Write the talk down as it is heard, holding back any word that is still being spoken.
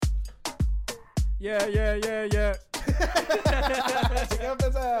Yeah. Así que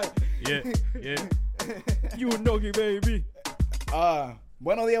empezar. You know it, baby.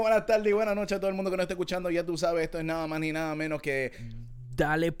 Buenos días, buenas tardes y buenas noches a todo el mundo que nos esté escuchando. Ya tú sabes, esto es nada más ni nada menos que...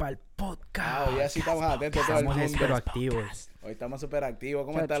 Dale pa'l podcast. Ya sí estamos atentos todo el mundo. Estamos súper activos. Hoy estamos súper activos.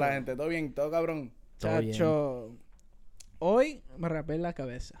 ¿Cómo está la gente? ¿Todo bien? ¿Todo cabrón? Chacho, hoy me rapé en la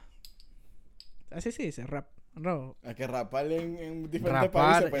cabeza. Así se dice, rap. No. Hay que rapar en diferentes Rapar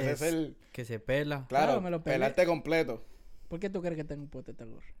países, pues es el... que se pela. Claro, me lo pelé. pelarte completo. ¿Por qué tú crees que tengo un pote de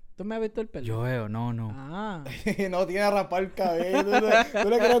gorro? ¿Tú me has visto el pelo? Yo veo, no. Ah. No tiene a rapar el cabello. ¿Tú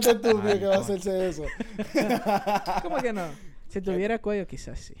le crees a tu que va a hacerse eso? ¿Cómo que no? Si tuviera cuello,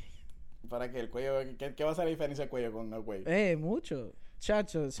 quizás sí. Para que el cuello... ¿Qué va a ser la diferencia del cuello con el cuello? Mucho.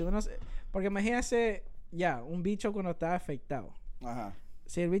 Chacho, si uno... Porque imagínate, un bicho cuando está afeitado. Ajá.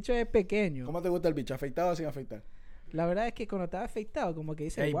 Si el bicho es pequeño... ¿Cómo te gusta el bicho? ¿Afeitado o sin afeitar? La verdad es que cuando está afeitado, como que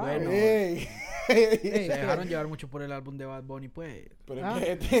dice, Ey, wow. bueno. ¡Ey! Se dejaron llevar mucho por el álbum de Badbunny, pues. Pero Ah.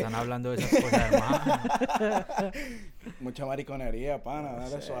 es que Están hablando de esas cosas, hermano. mucha mariconería, pana,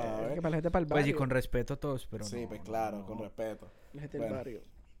 dale Es suave. que para la gente para el barrio. Pues y con respeto a todos, pero Sí, no, pues claro, no. con respeto. La gente Bueno. del barrio.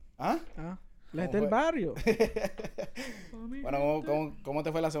 ¿Ah? La gente del fue? barrio. Bueno, ¿cómo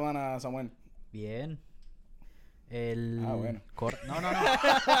te fue la semana, Samuel? Bien. El... bueno. No.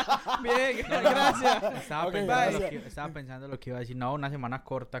 Bien, gracias. Estaba pensando lo que iba a decir. No, una semana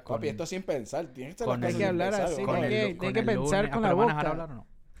corta con... Papi, esto sin pensar. Tienes que hacer con las Hay cosas que sin hablar pensar, así, ¿o no? hay que pensar con la ¿pero van a boca. dejar hablar o no?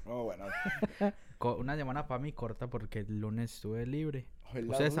 Oh, bueno. Una semana para mí corta porque el lunes estuve libre. ¿Verdad?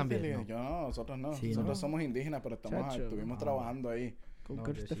 Ustedes ¿Tú también, te- ¿no? Yo no, nosotros no. Sí, nosotros no. somos indígenas, pero Chacho. estuvimos Ah. trabajando ahí. Con No,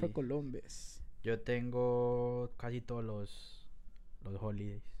 Christopher yo sí. Columbus. Yo tengo casi todos los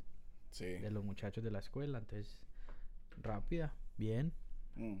holidays Sí. de los muchachos de la escuela, entonces rápida, bien,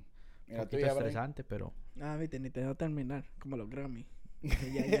 Mm. un Mira, tú poquito ya, Brian. estresante, pero Viste, ni te dejo terminar, como los Grammy.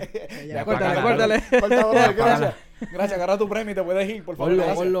 Ya, Córtale, apágala. córtale. Corta, brother, Apágala. Gracias, agarra tu premio y te puedes ir, por favor.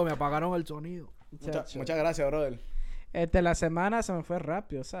 Gracias. me apagaron el sonido. Muchas gracias, brother. La semana se me fue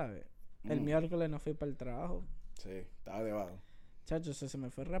rápido, ¿sabes? El Mm. miércoles no fui para el trabajo. Sí, estaba de vago. Chacho, se me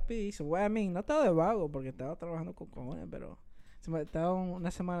fue rapidísimo. Bueno, no estaba de vago porque estaba trabajando con cojones, pero estaba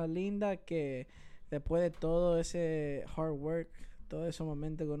una semana linda que después de todo ese hard work, todos esos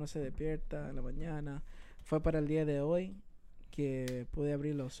momentos que uno se despierta en la mañana, fue para el día de hoy que pude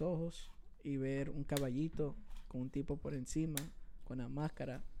abrir los ojos y ver un caballito con un tipo por encima, con la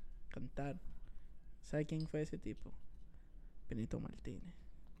máscara, cantar. ¿Sabe quién fue ese tipo? Benito Martínez.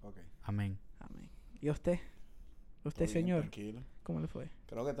 Ok. Amén. Amén. ¿Y usted? ¿Usted, Todo bien, señor? Tranquilo. ¿Cómo le fue?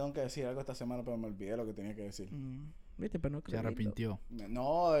 Creo que tengo que decir algo esta semana, pero me olvidé lo que tenía que decir. ¿Viste? Pero no Se creo. arrepintió.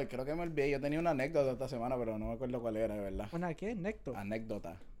 No, creo que me olvidé. Yo tenía una anécdota esta semana, pero no me acuerdo cuál era, de verdad. ¿Una qué? ¿Necto?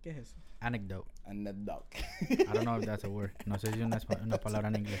 Anécdota. ¿Qué es eso? Anecdote. Anécdota. I don't know if that's a word. No sé si es una palabra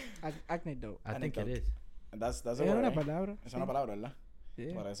en inglés. Acnedote. I think it Anecdote. is. That's a Es word, una eh. palabra. Es sí. una palabra, ¿verdad? Sí.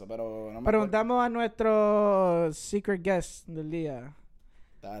 Por eso, pero no me Preguntamos a nuestro secret guest del día,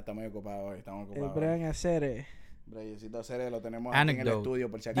 Está muy ocupado hoy, estamos el ocupados. Brian Acere. Brayecito Acere lo tenemos aquí en el Anecdote. estudio,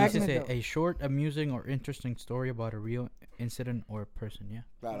 por si acaso. Dice Anecdote. a short, amusing, or interesting story about a real incident or person, yeah.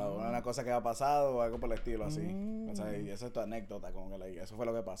 Claro, una cosa que ha pasado o algo por el estilo, así. Mm. O sea, y esa es tu anécdota, como que eso fue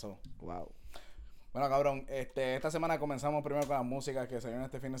lo que pasó. Wow. Bueno, cabrón, esta semana comenzamos primero con las músicas que salieron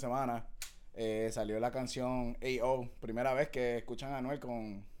este fin de semana. Salió la canción A.O., primera vez que escuchan a Anuel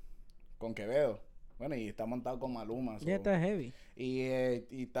con Quevedo. Bueno, y está montado con Maluma. Ya está heavy. Y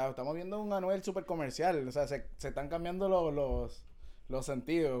estamos viendo un Anuel súper comercial. O sea, se están cambiando los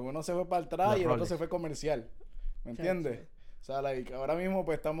sentidos. Uno se fue para atrás Los y el otro roles. se fue comercial. ¿Me entiendes? O sea, ahora mismo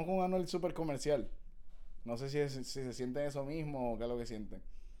pues estamos con un Anuel súper comercial. No sé si se sienten eso mismo o qué es lo que sienten.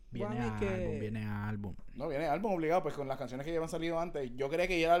 Viene Bueno, a y que- álbum, viene a álbum. No, viene álbum obligado, pues con las canciones que ya han salido antes. Yo creía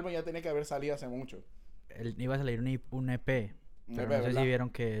que ya el álbum ya tenía que haber salido hace mucho. Iba a salir un EP. Un Pero EP, no sé ¿verdad? si vieron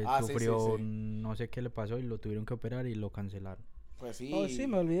que Ah, sí, sufrió, sí. no sé qué le pasó y lo tuvieron que operar y lo cancelaron. Pues sí. Oh, sí,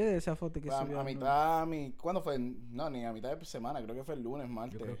 me olvidé de esa foto que Pues subió. ¿Cuándo fue? No, ni a mitad de semana, creo que fue el lunes,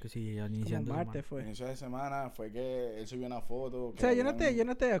 martes. Yo creo que sí, Como iniciando martes semana. fue. Inicio de semana fue que él subió una foto. O sea, yo no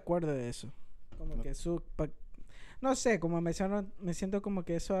estoy de acuerdo de eso. Como No. que no sé, como me siento como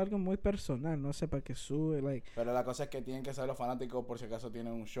que eso es algo muy personal. No sé, para que sube, like... Pero la cosa es que tienen que saber los fanáticos por si acaso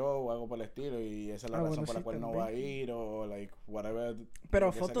tienen un show o algo por el estilo y esa es la razón bueno, por la sí, cual no también. va a ir o like whatever. Pero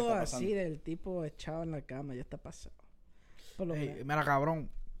lo que sea que fotos está así pasando. del tipo echado en la cama ya está pasado. Por lo Ey, menos. mira, cabrón,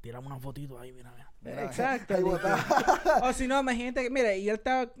 tirame una fotito ahí, mira. Mira, Exacto. ahí dije. botado. O si no, imagínate que, mira, y él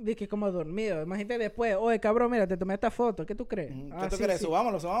estaba dije, como dormido. Imagínate después, oye, cabrón, mira, te tomé esta foto. ¿Qué tú crees? ¿Qué tú sí, crees? sí.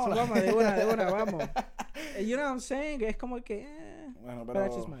 Subámoslo. Subamos de una, vamos. You know what I'm saying? Es como que... Bueno, But that's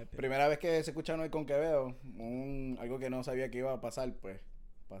pero just my opinion. primera vez que se escucha hoy con Quevedo, algo que no sabía que iba a pasar, pues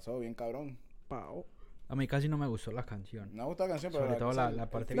pasó bien cabrón. Pao. A mí casi no me gustó la canción. No me gusta la canción, pero Sobre todo cosa- la el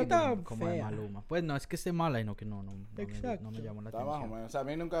parte No feeling estaba como de fea. Maluma. Pues no es que esté mala, sino que no Exacto. me llamó la Está más o atención. menos. O sea, a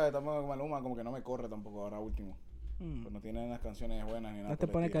mí nunca estamos con Maluma, como que no me corre tampoco ahora último. Mm. Pues no tiene unas canciones buenas ni nada. No te por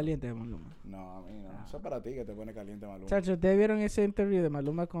el pone estilo. caliente, Maluma. No, a mí no. Eso es para ti que te pone caliente Maluma. Chacho, ¿ustedes vieron ese interview de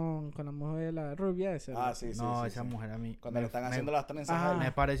Maluma con la mujer de la rubia esa? Ah, sí, sí. No, sí, esa sí. mujer a mí Cuando le están haciendo las trenzas. Ajá. a él.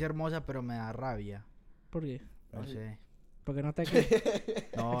 me parece hermosa, pero me da rabia. ¿Por qué? No Ay. sé. Porque no está aquí.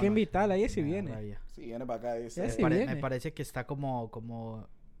 No, Hay que invitarla, ella sí me da viene. rabia. Sí, viene para acá y dice. Ya sí. Me viene. parece que está como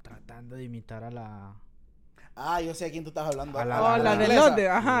tratando de imitar a la... Ah, yo sé a quién tú estás hablando. A Oh, la de inglesa. Londres,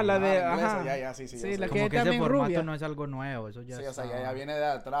 ajá, la Ah, de, inglesa, ajá. Ya, ya, sí, sí. Sí, yo sé. la Como que que ese también formato rubia. no es algo nuevo, eso ya Sí, o sea, está- ya viene de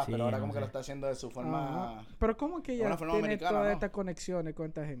atrás, Sí, pero ahora no como que sé. lo está haciendo de su forma. Ajá. Pero ¿cómo que Una ella forma tiene americana, todas ¿no? estas conexiones con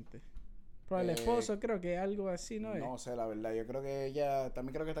esta gente? Por el Eh, esposo, creo que algo así, ¿no es? No sé, la verdad. Yo creo que ella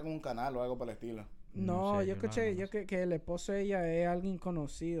también creo que está con un canal o algo por el estilo. No, no sé, yo yo la escuché verdad no yo que el esposo de ella es alguien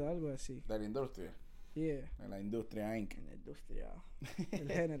conocido, algo así. De la industria. Yeah, De la industria Inc. en la industria, el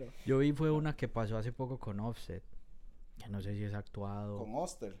género. Yo vi fue una que pasó hace poco con Offset. Que no sé si es actuado. Con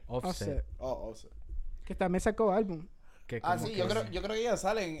Oster. Offset. Oh, Oster. Que también sacó álbum. Que Ah, como sí, que- yo creo que ella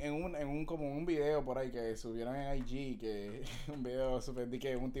sale en un como un video por ahí que subieron en IG, que un video super di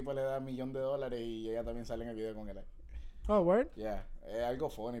que un tipo le da $1,000,000 y ella también sale en el video con él. Oh, word. Yeah, es algo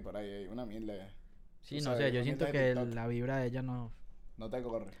funny por ahí, una mierda. Sí, Tú no sabes, sé, yo una siento mierda de que TikTok. la vibra de ella no... No te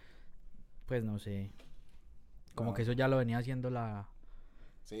corre. Pues no sé. Como Bueno. que eso ya lo venía haciendo la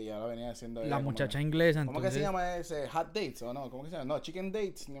Sí, ya lo venía haciendo la ella, como muchacha que- inglesa, ¿Cómo entonces... que se llama ese? Hot Dates o no? ¿Cómo que se llama? No, Chicken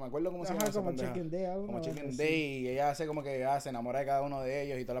Dates, ni me acuerdo cómo se llama Ajá, esa como pendeja. Chicken Day, algo Como una Chicken vaina Day así. y ella hace como que se enamora de cada uno de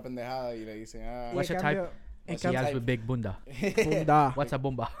ellos y toda la pendejada y le dicen, Y What's en your cambio, type? en What's He your cambio, has with big bunda. Bunda. What's a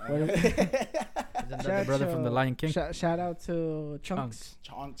bomba? Bueno, Isn't that the brother from the Lion King? Shout out to Chunks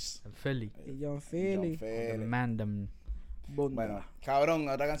Chunks. And Philly. y John Philly. The man them. Bunda. Bueno, cabrón,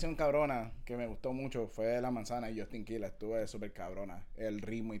 otra canción cabrona que me gustó mucho fue La Manzana y Justin Quiles. Estuve súper cabrona. El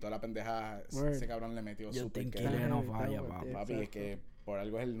ritmo y toda la pendejada. Word. Ese cabrón le metió súper Justin que Quiles no Está falla, bueno, papá. tío. papi, es Exacto. que por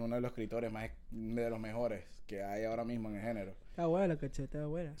algo es uno de los escritores más de los mejores que hay ahora mismo en el género. Está buena, caché, está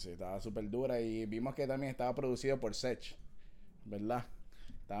buena. Sí, estaba súper dura y vimos que también estaba producido por Sech, ¿verdad?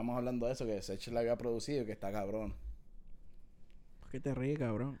 Estábamos hablando de eso, que Sech la había producido y que está cabrón. ¿Por qué te ríes,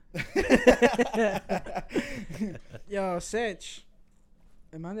 cabrón? Yo, Sech.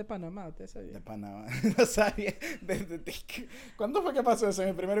 El man de Panamá, ¿usted sabía? De Panamá. No sabía. ¿Cuándo fue que pasó eso? En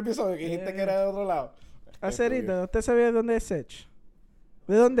el primer episodio que dijiste que era de otro lado. Acerita, ¿usted sabía de dónde es Sech?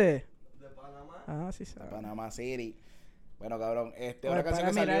 ¿De dónde es? De Panamá. Ah, sí De sabe. Panamá City. Bueno, cabrón, Oye, otra canción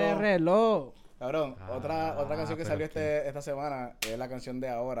que para mirar el salió. reloj. Cabrón, Ah, otra canción que pero salió qué. esta semana es la canción de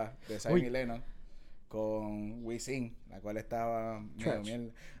Ahora, de Zion Uy. y Lennon, con Wisin, la cual estaba medio Trash.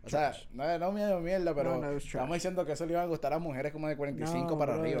 mierda. O sea, no medio mierda, pero No, es estamos trash. diciendo que eso le iba a gustar a mujeres como de 45 No,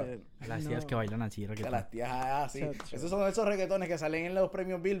 para brother, arriba. A las tías no. que bailan así, Que reggaetón. las tías, sí. Chacho. Esos son esos reggaetones que salen en los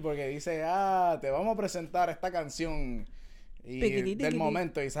premios Billboard que dice, te vamos a presentar esta canción y Tiquiti, del tiquiti.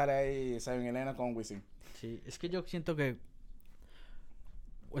 momento y sale ahí Zion y Lennon con Wisin. Sí, es que yo siento que...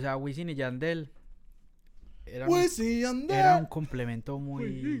 O sea, Wisin y Yandel... Wisin Era un complemento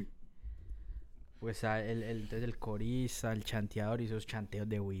muy... Pues entonces el corista, el chanteador y esos chanteos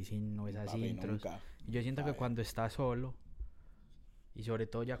de Wisin, o esas Papi, intros. nunca. Y yo siento que Ay. cuando está solo, y sobre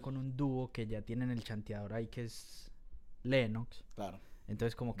todo ya con un dúo que ya tienen el chanteador ahí que es Lennox, Claro.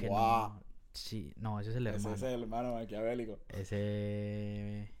 entonces como que Guau. no... Sí, no, ese es el Ese hermano. es el hermano maquiavélico.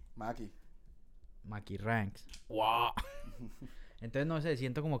 Ese... Maki. Mackie Ranks. ¡Wow! Entonces no sé,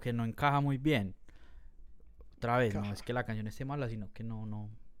 siento como que no encaja muy bien. Otra vez, no es que la canción esté mala, sino que no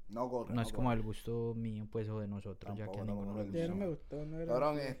No corre. es como corre. del gusto mío, pues, o de nosotros, ya que a Tampoco, ninguno tampoco le del Ya no gusta. me gustó, no era.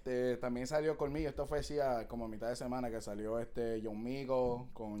 Cabrón, también salió conmigo. Esto fue sí, como a mitad de semana que salió John Migo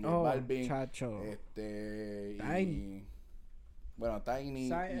con J Oh, Balvin. chacho. Y Tiny. bueno, Tiny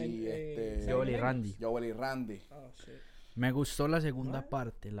y Joel y Randy. Joel y Randy. Oh, shit. Me gustó la segunda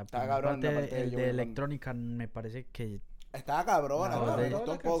parte. La primera cabrón parte, la parte de el Joel de y Randy. electrónica, me parece que... Estaba cabrona, No, ¿no? de- Me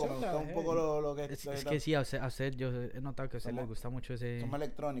gustó un poco, me gustó un poco lo que Es que sí, a usted yo he notado que a usted Somos- les gusta mucho somos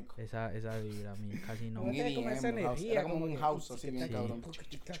electrónicos. esa vibra. A mí casi no. Un Tiene como esa EDM, un house. energía, Era como un que- house así bien Sí. cabrón.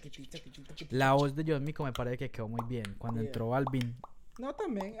 La voz de John Mico me parece que quedó muy bien. Cuando Yeah. entró Balvin. No,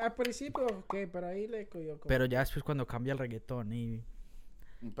 también. Al principio, ok, pero ahí le cogió como. Pero ya después cuando cambia el reggaetón y...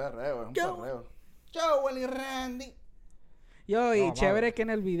 Un perreo, es un Yo- perreo. Joel y Randy. Yo, y No, chévere vamos. que en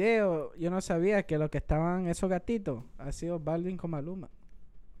el video yo no sabía que lo que estaban esos gatitos ha sido Balvin con Maluma.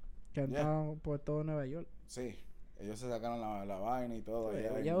 Que Yeah. andaban por todo Nueva York. Sí, ellos se sacaron la vaina y todo. Sí,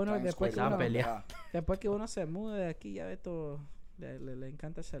 allá ya en uno Times después Square, que uno- pelea. Después que uno se mude de aquí, ya ve todo. Le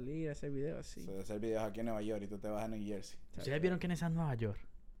encanta salir, hacer videos así. Se hacer videos aquí en Nueva York y tú te vas a New Jersey. ¿Ustedes vieron quién es en Nueva York?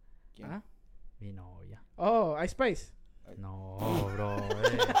 ¿Quién? ¿Ah? Mi novia. Oh, Ice Spice. No, bro.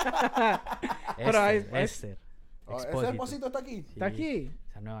 Pero Esther. ¿Ese Expósito. Expósito está aquí? Sí, ¿Está aquí?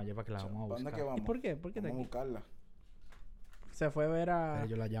 Esa nueva, yo para que la vamos a ¿Dónde buscar. que vamos? ¿Y por qué? ¿Por qué está Vamos a aquí? buscarla. Se fue a ver Pero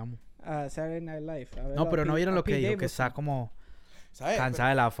yo la llamo. a Saturday Night Live. a ver No, a pero no Pete- vieron a lo que Pete dijo, que Davidson. está como ¿Sabes? cansada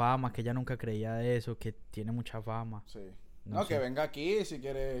de la fama, que ella nunca creía de eso, que tiene mucha fama. Sí. No No, sé. que venga aquí si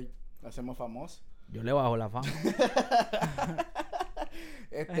quiere hacemos famosos. Yo le bajo la fama.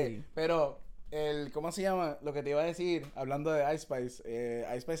 Ay. Pero ¿cómo se llama? Lo que te iba a decir, hablando de Ice Spice.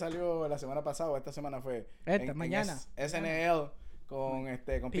 Ice Spice salió la semana pasada, o esta semana fue. Mañana. SNL con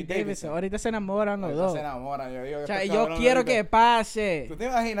con Pete Davidson. Ahorita se enamoran los Ahorita dos. se enamoran. Yo digo, O sea, estos yo cabrones quiero ahorita- que pase. ¿Tú te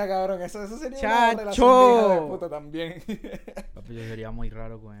imaginas, cabrón? Eso sería Chacho. una relación de hija de puta también. Papi, yo sería muy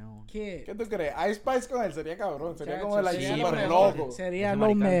raro con él. ¿Qué? ¿Qué tú crees? Ice Spice con él sería cabrón. Sería Chacho, como el sería lo super mejor. loco. Sería Ese lo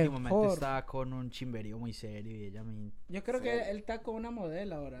marica últimamente mejor. está con un chimberío muy serio y ella me... Yo creo Sí. que él está con una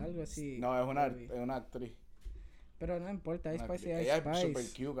modelo ahora, algo así. No, es Heavy. una actriz. Pero no importa, Ice Una Spice y actriz. Ice Ella es super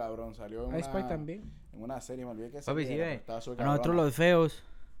Spice. cute, cabrón. Salió en Ice Spice también. en una serie, me olvidé que Papi, sí era, ve. pero estaba súper A nosotros cabrona. los feos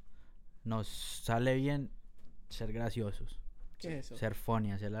nos sale bien ser graciosos. ¿Qué es eso? Ser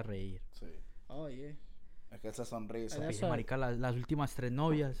funny, hacerla reír. Sí. Oh, yeah. Es que esa sonrisa. Ella Papi, Eso- marica, las últimas 3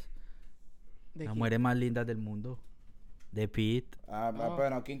 novias, ¿De las quién? mujeres más lindas del mundo. De Pete. Oh.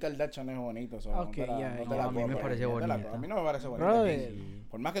 Bueno, Kim Kardashian es bonito. So, Ok, ya, ya. A mí me parece bonita. A mí no me parece bonita. Brother. Kim. Sí,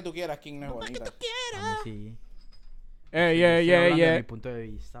 Por más que tú quieras, Kim no es bonita. a mí sí. Ey, Yo estoy hablando de mi ey. punto de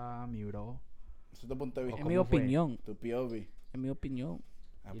vista, mi bro. Ese es tu punto de En vista. mi ¿Cómo fue? opinión. Tu POV. En mi opinión.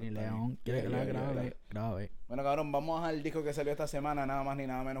 Ah, Y pues, ni está León bien. quiere que la Ya. grabe. Bueno, cabrón, vamos al disco que salió esta semana, nada más ni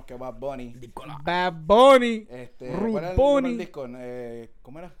nada menos que Bad Bunny. Bad Bunny. ¿Cuál era el Bunny. nombre del disco?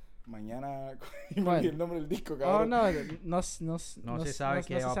 ¿Cómo era? Mañana. Me olvidé el nombre del disco, Oh, cabrón. no se sabe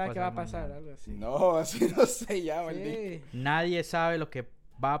qué va a qué va a pasar pasar, mañana. algo así. No, así no se llama el disco. Sí. Nadie sabe lo que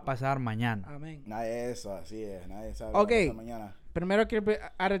va a pasar mañana. Amén. Nada de eso, así es. Nadie sabe Ok. lo que pasa mañana. Primero que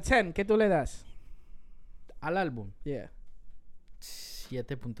out of 10, ¿qué tú le das? Al álbum, Yeah.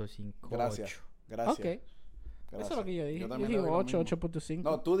 7.5. Gracias. 8. Gracias. Ok. Eso Gracias. es lo que yo dije. Yo también dije le doy lo 8, mismo. 8.5.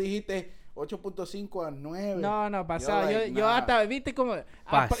 No, tú dijiste 8.5 a 9. No, pasado. like, Yo nah. hasta, viste como.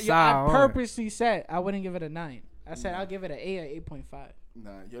 Pasado. I purposely said I wouldn't give it a 9. I said I'll give it a 8 or 8.5.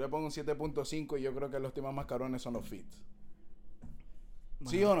 Nah, yo le pongo un 7.5 y yo creo que los temas más cabrones son los feats.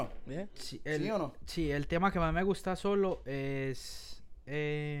 ¿Sí o no? Yeah. Sí, ¿Sí o no? Sí, el tema que más me gusta solo es... No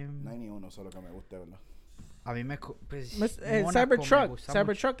hay ni uno solo que me guste, ¿verdad? A mí me... Pues, Mónaco me Cybertruck. gusta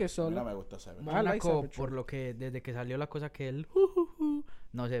Cybertruck es A mí no solo. me gusta saber. I like Mónaco, Cybertruck. por lo que desde que salió la cosa que él...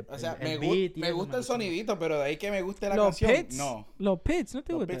 no sé, O sea, el me beat y gusta eso el sonidito, pero de ahí que me guste la Los canción, pits. no. Los pits, ¿no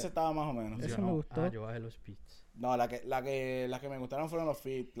te Los gusta? beats estaban más o menos. Eso Yo me no. gustó. Yo bajé los beats. No, las que me gustaron fueron los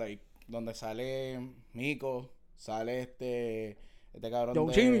feats, like, donde sale Mico, sale este cabrón Yo,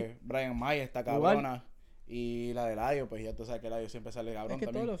 de Jimmy. Brian Mayer, esta cabrona, y la de Eladio, pues ya tú sabes que Eladio siempre sale cabrón Es que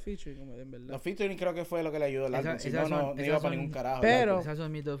también. todos los featuring, como en verdad. Los featuring creo que fue lo que le ayudó al álbum, si no, esas no son- iba esas para son- ningún carajo. Pero- Esas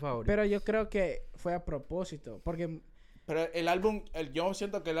son mis dos favoritas. Pero yo creo que fue a propósito. Porque Pero el álbum, yo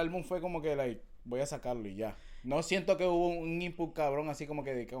siento que el álbum fue como que, like, voy a sacarlo y ya. No siento que hubo un input cabrón así como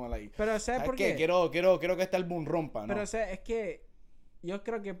que, like, Pero ¿sabes ¿sabes por qué? qué? Quiero que este álbum rompa, ¿no? Pero o sea, es que yo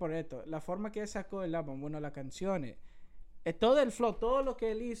creo que por esto, la forma que él sacó el álbum, bueno, las canciones, todo el flow, todo lo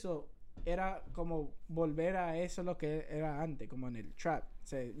que él hizo era como volver a eso lo que era antes, como en el trap. O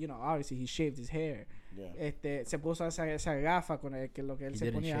sea, obviously he shaved his hair. Yeah. Se puso esa gafa con lo que él He se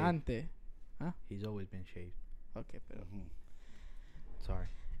didn't ponía shave. antes. He's always been shaved. Ok, pero Ujú. Sorry.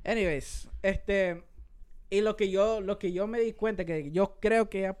 anyways, y lo que yo me di cuenta que yo creo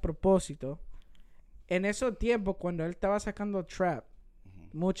que a propósito, en esos tiempos cuando él estaba sacando trap,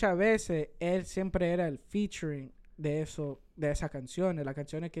 muchas veces él siempre era el featuring de esas canciones, las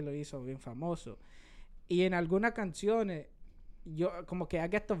canciones que lo hizo bien famoso. Y en algunas canciones, yo como que I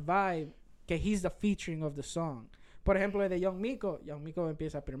get the vibe que he's the featuring of the song. Por ejemplo, el de Young Miko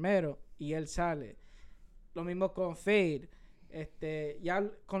empieza primero y él sale. Lo mismo con Fade. Ya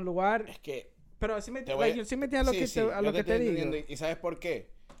con lugar. Es que Pero sí me, Te voy a- yo sí me entiendo sí, a lo yo que te estoy digo. entendiendo. ¿Y sabes por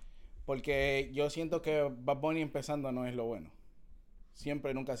qué? Porque yo siento que Bad Bunny empezando no es lo bueno.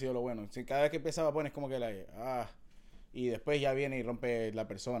 Siempre nunca ha sido lo bueno. Si cada vez que empieza Bad Bunny es como que y después ya viene y rompe la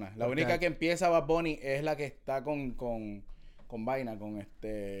persona. La Ok. única que empieza Bad Bunny es la que está con vaina,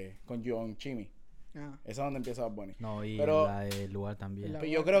 con John Chimmy. Ah. Esa es donde empieza Bad Bunny. No, y Pero- la del lugar también. La-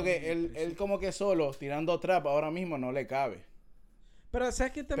 Pero yo creo que él como que solo, tirando trap, ahora mismo no le cabe. Pero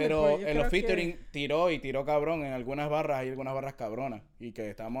 ¿sabes qué también? Pero Pues, yo en los creo que- featuring tiró cabrón en algunas barras, hay algunas barras cabronas. Y que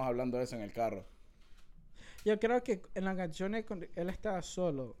estábamos hablando de eso en el carro. Yo creo que en las canciones cuando él estaba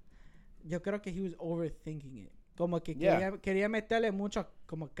solo, yo creo que he was overthinking it. Como que quería meterle mucho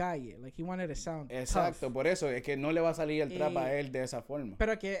como calle. Like, he wanted to sound Exacto, tough. por eso. Es que no le va a salir el trap a él de esa forma.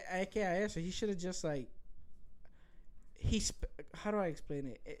 Pero es que a eso, he should have just like... How do I explain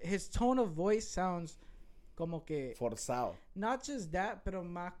it? His tone of voice sounds como que... Forzado. Not just that, pero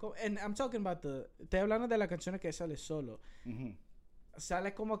más... And I'm talking about estoy hablando de la canción que sale solo. Uh-huh.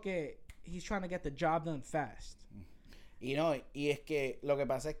 Sale como que he's trying to get the job done fast. Y es que lo que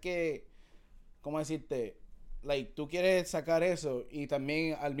pasa es que, ¿cómo decirte? Like, tú quieres sacar eso y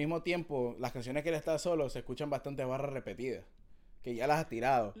también al mismo tiempo las canciones que él está solo se escuchan bastantes barras repetidas. Que ya las has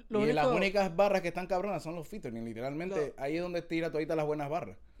tirado. Las únicas barras que están cabronas son los featuring. Literalmente, ahí es donde tira toditas las buenas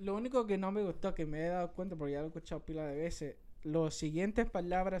barras. Lo único que no me gustó, que me he dado cuenta, porque ya lo he escuchado pila de veces, las siguientes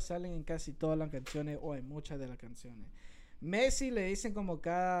palabras salen en casi todas las canciones o en muchas de las canciones. Messi le dicen como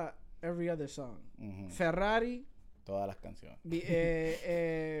every other song. Uh-huh. Ferrari. Todas las canciones.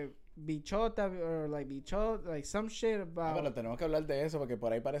 Bichota, or like some shit about... pero tenemos que hablar de eso, porque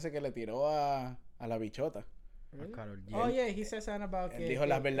por ahí parece que le tiró a la bichota. Really? Oh, yeah, he said something about él dijo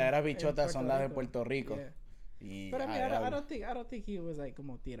las verdaderas bichotas son las de Puerto Rico. Yeah. Y, but I mean, I don't think he was like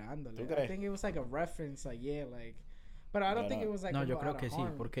como tirándole. ¿Tú crees? I think it was like a reference, like yeah, like. But I don't think it was like. No, yo creo que sí,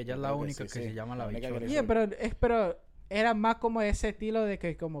 porque ella es la única que se llama la bichota. Yeah, pero era más como ese estilo de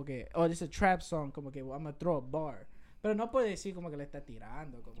que como que it's a trap song, como que I'm gonna throw a bar. Pero no puede decir como que le está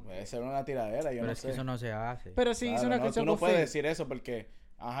tirando. Como puede ser una tiradera, yo pero no es sé. que eso no se hace. Pero sí hizo una canción. Tú no puedes decir eso porque,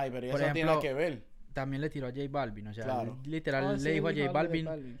 pero eso no tiene nada que ver. También le tiró a J Balvin, o sea, claro. literal le dijo a J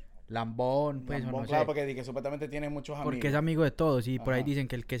Balvin, Lambón, pues Lambón, no claro, sé. porque que supuestamente tiene muchos amigos. Porque es amigo de todos, y por ahí dicen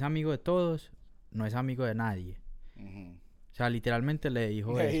que el que es amigo de todos no es amigo de nadie. Uh-huh. O sea, literalmente le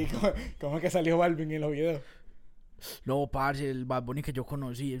dijo eso. ¿Cómo es que salió Balvin en los videos? No, parce, el Badbunny que yo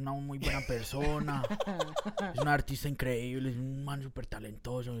conocí es una muy buena persona. Es un artista increíble, es un man súper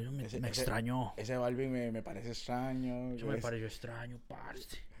talentoso. Eso me extrañó. Ese Balvin me parece extraño. Eso me pareció extraño,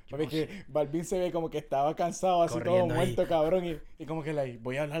 parce. Porque Balvin se ve como que estaba cansado, así todo muerto, cabrón. Y como que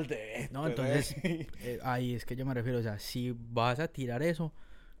voy a hablar de esto. No, entonces, ahí es que yo me refiero. O sea, si vas a tirar eso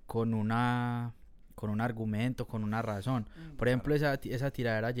con un argumento, con una razón. Por ejemplo, esa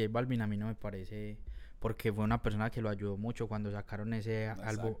tiradera a J Balvin a mí no me parece... Porque fue una persona que lo ayudó mucho cuando sacaron ese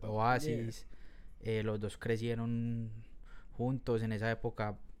álbum Oasis. Yeah. Los dos crecieron juntos. En esa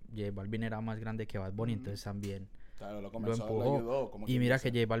época J Balvin era más grande que Badbunny, entonces también claro, lo empujó. Lo ayudó, como y mira que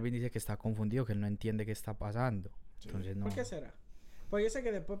J Balvin dice que está confundido, que él no entiende qué está pasando. Sí. Entonces no. ¿Por qué será? Pues yo sé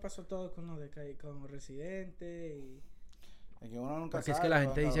que después pasó todo con Residente y... Es que uno nunca porque sabe, es que la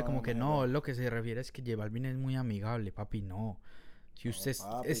gente dice como que no, lo que se refiere es que J Balvin es muy amigable, papi, no. Si usted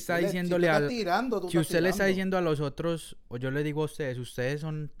está diciéndole si usted le está diciendo a los otros, o yo le digo a ustedes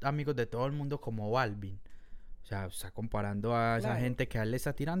son amigos de todo el mundo como Balvin. O sea, está comparando a esa gente que a él le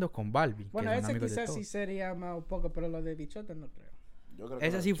está tirando con Balvin. Bueno, que son ese amigos quizás de todos. Sí sería más un poco, pero lo de Bichota no creo. Yo creo que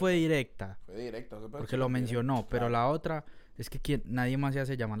esa sí fue directa. Fue directa. Porque lo mencionó, pero la otra es que nadie más se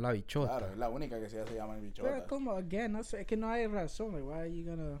hace llamar la Bichota. Claro, es la única que se hace llamar Bichota. Pero como, again, no sé, es que no hay razón. Like, why are you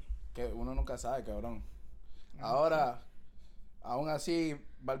gonna... Que uno nunca sabe, cabrón. Ahora... Aún así,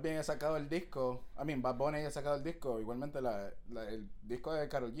 Balvin ha sacado el disco. Bad Bunny ha sacado el disco. Igualmente, el disco de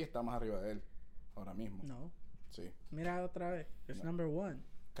Karol G está más arriba de él. Ahora mismo. No. Sí. Mira otra vez. Es number one.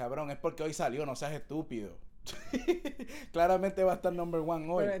 Cabrón, es porque hoy salió. No seas estúpido. Claramente va a estar number one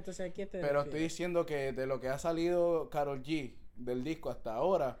hoy. Pero entonces, ¿a qué te Pero estoy diciendo que de lo que ha salido Karol G del disco hasta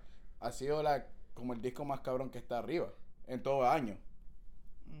ahora, ha sido como el disco más cabrón que está arriba. En todo año.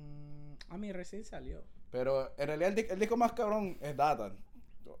 Recién salió. Pero en realidad el disco más cabrón es Data.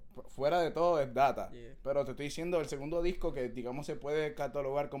 Fuera de todo es Data. Yeah. Pero te estoy diciendo, el segundo disco que digamos se puede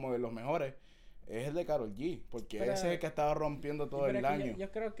catalogar como de los mejores es el de Karol G. Porque ese es el que ha estado rompiendo todo el año.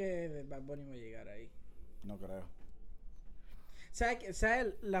 Yo creo que Bad Bunny va a llegar ahí. No creo.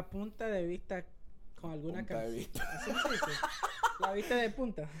 ¿Sabes la punta de vista con alguna canción? Punta de vista. ¿Así se dice? La vista de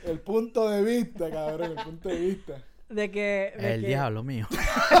punta. El punto de vista, cabrón. El punto de vista. El diablo mío.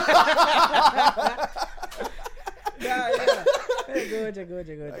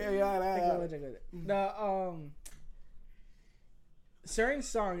 No, certain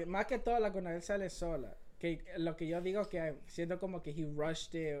song, más que todo la cuando él sale sola, que lo que yo digo que siento como que he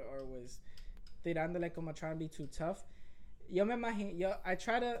rushed it or was tirándole como trying to be too tough. Yo me imagino, I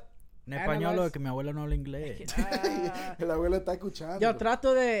try to en español lo de que mi abuelo no habla inglés. El abuelo está escuchando. Yo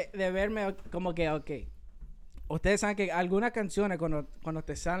trato de verme como que, okay. Ustedes saben que algunas canciones cuando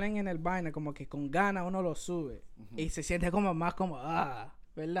te salen en el vaina como que con ganas uno lo sube y se siente como más como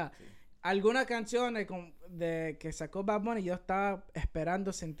 ¿verdad? Sí. algunas canciones que sacó Bad Bunny, yo estaba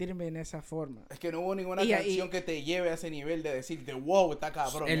esperando sentirme en esa forma. Es que no hubo ninguna canción que te lleve a ese nivel de decirte, wow, está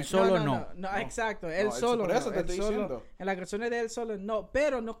cabrón. El solo no. Exacto, él solo. Por eso te estoy diciendo. En las canciones de él solo no,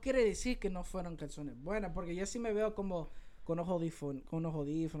 pero no quiere decir que no fueron canciones buenas, porque yo sí me veo como con unos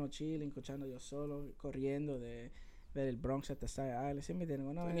audífonos, chilling, escuchando yo solo, corriendo del Bronx hasta Staten Island, ¿sí me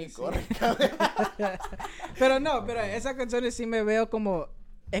entienden? No, Ni sí. corre, pero esas canciones sí me veo como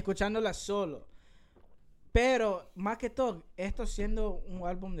escuchándolas solo. Pero, más que todo, esto siendo un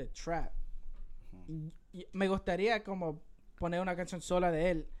álbum de trap, y me gustaría como poner una canción sola de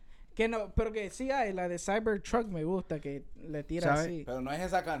él. Que no, pero que sí hay, la de Cybertruck me gusta, que le tira ¿sabe? así. Pero no es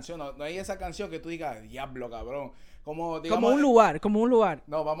esa canción, no hay esa canción que tú digas, diablo, cabrón. Como, digamos, Como un lugar.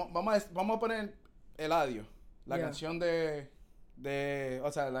 No, vamos a poner Eladio, la canción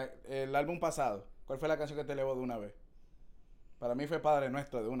o sea, el álbum pasado. ¿Cuál fue la canción que te elevó de una vez? Para mí fue Padre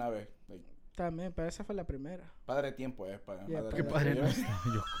Nuestro de una vez. También, pero esa fue la primera. Padre Tiempo es, padre. ¿Qué Padre Nuestro?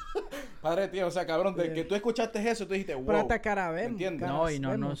 Padre Tiempo, o sea, cabrón, de que tú escuchaste eso, tú dijiste, wow. Pero hasta Carabem. ¿Me entiendes? No, y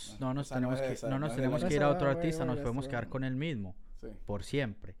no nos tenemos que ir a otro artista, nos podemos quedar con el mismo. Sí. Por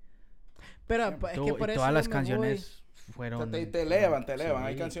siempre. Pero es que por y eso todas las yo me canciones fueron... O sea, te elevan. Sí.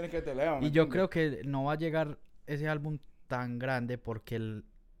 Hay canciones que te elevan. Y yo creo que no va a llegar ese álbum tan grande porque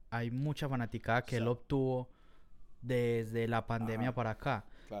hay mucha fanaticada que él obtuvo desde la pandemia para acá.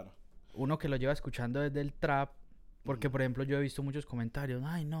 Claro. Uno que lo lleva escuchando desde el trap, porque por ejemplo yo he visto muchos comentarios,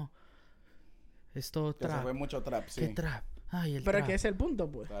 ay no, es todo Que trap. se fue mucho trap, sí. ¿Qué trap? Ay, el Pero trap. que ese es el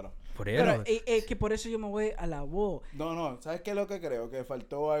punto, pues. Claro. Por eso. Pero que por eso yo me voy a la voz. No, ¿sabes qué es lo que creo? Que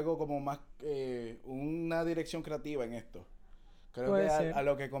faltó algo como más, una dirección creativa en esto. Creo Puede que ser. a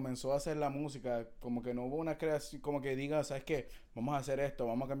lo que comenzó a hacer la música, como que no hubo una creación, como que diga, ¿sabes qué? Vamos a hacer esto,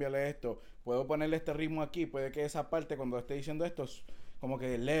 vamos a cambiarle esto, puedo ponerle este ritmo aquí, puede que esa parte cuando esté diciendo esto, como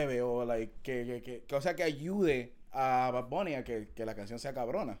que leve o like, que o sea, que ayude a Bad Bunny a que la canción sea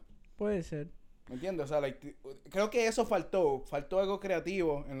cabrona. Puede ser. ¿Me entiendes? O sea, creo que eso faltó algo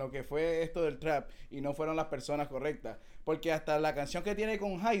creativo en lo que fue esto del trap y no fueron las personas correctas. Porque hasta la canción que tiene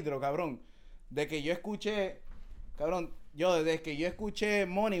con Hydro, cabrón, desde que yo escuché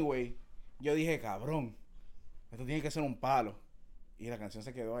Money Way, yo dije, cabrón, esto tiene que ser un palo. Y la canción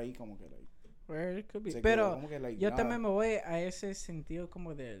se quedó ahí como que Pero yo también me voy a ese sentido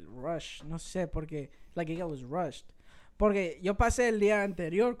como del rush, no sé, porque like it was rushed. Porque yo pasé el día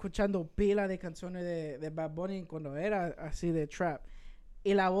anterior escuchando pila de canciones de Bad Bunny cuando era así de trap.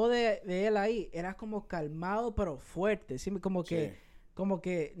 Y la voz de él ahí era como calmado pero fuerte, ¿sí? Como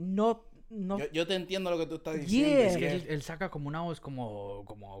que no... Yo te entiendo lo que tú estás diciendo. Yeah. Es que él saca como una voz como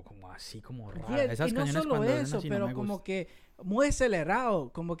así, como rara. Yeah, Esas y no canciones solo cuando eso, así pero no me como gustan. que muy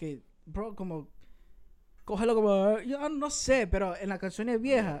acelerado, como que, bro, como cógelo como, yo no sé, pero en las canciones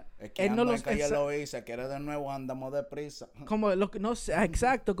viejas, Es que él no los ya lo hice, que era de nuevo, andamos deprisa. como lo que no sé,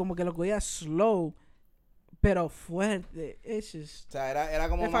 exacto, como que lo cogía slow, pero fuerte. It's just, O sea, era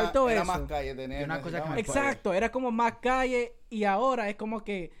como me faltó era eso. más calle, tenía Y una cosa que me exacto, era como más calle y ahora es como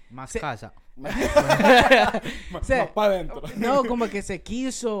que Más se- casa. o sea, más para adentro. no, como que se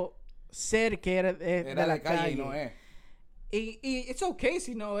quiso ser que era de la calle. Y no es. Y it's okay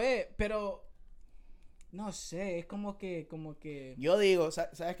si no es, pero no sé, es como que Yo digo,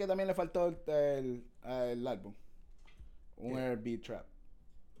 ¿sabes qué también le faltó el álbum? Un R&B trap.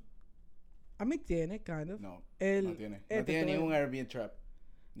 a mí tiene, kind of. No, no tiene. No este tiene todo- ningún R&B trap.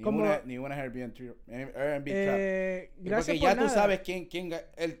 Como- Ninguna R&B trap. Gracias Porque por ya nada. tú sabes quién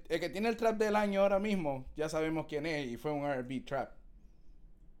el que tiene el trap del año ahora mismo, ya sabemos quién es y fue un R&B trap.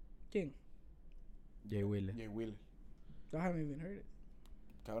 ¿Quién? Jay Wheeler. Jay Will. I haven't even heard it.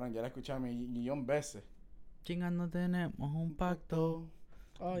 Cabrón, ya la he escuchado millón veces. Chingas, no tenemos un pacto.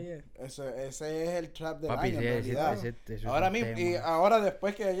 Oh, yeah. Ese es el trap del Papi, año, en sí, realidad. eso es Ahora un mismo, tema. y ahora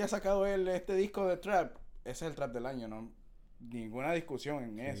después que haya sacado él este disco de trap, ese es el trap del año, no ninguna discusión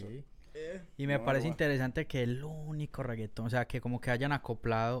en eso. Sí. Y me No, parece bueno. interesante que el único reggaetón, o sea, que como que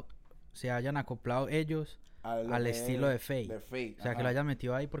se hayan acoplado ellos al estilo de Fate. De Fate, O sea, que lo hayan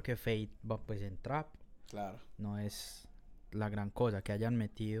metido ahí porque Fate va pues en trap, Claro. no es la gran cosa, que hayan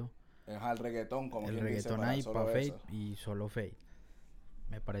metido Es al reggaetón, como el quien dice, reggaetón para ahí solo para eso. Fate y solo Fate.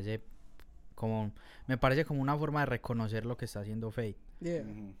 Me parece como una forma de reconocer lo que está haciendo Fate. Yeah.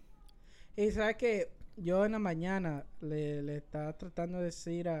 Ujú. Y sabes que yo en la mañana le estaba tratando de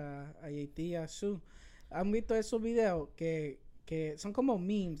decir a JT, a Sue, ¿han visto esos videos que son como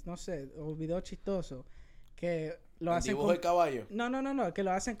memes, no sé, o videos chistosos, que lo El hacen dibujo con... del caballo. No, que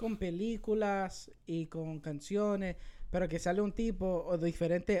lo hacen con películas y con canciones, pero que sale un tipo o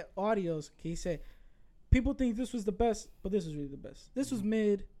diferentes audios que dice, people think this was the best, but this was really the best. This was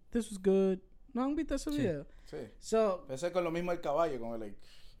mid, this was good. ¿No han visto ese video? Sí. So, Ese es con lo mismo el caballo, con el like.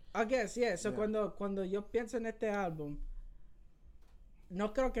 I guess, yeah. So, cuando yo pienso en este álbum,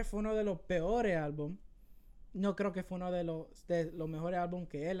 no creo que fue uno de los peores álbumes. No creo que fue uno de los mejores álbumes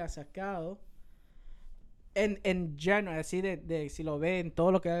que él ha sacado. En general, así de si lo ve en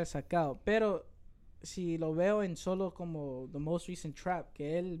todo lo que ha sacado. Pero si lo veo en solo como the most recent trap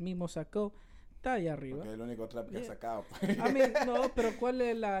que él mismo sacó, está ahí arriba. Porque es el único trap que ha sacado. No, pero ¿cuál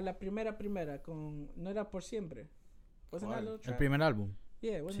es la primera? No era Por Siempre. Wasn't that a little El trap? primer álbum.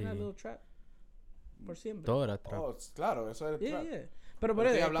 Yeah, wasn't that a little trap? Por Siempre. Todo era trap. Oh, claro, eso es trap. Yeah. Pero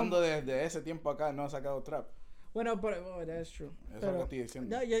Estoy hablando desde ese tiempo acá, no ha sacado trap. Bueno, that's true. Eso es lo que estoy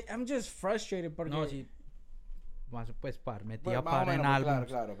diciendo. No, I'm just frustrated porque No, sí. Más pues par. Metía Pues, más o par en menos, álbum.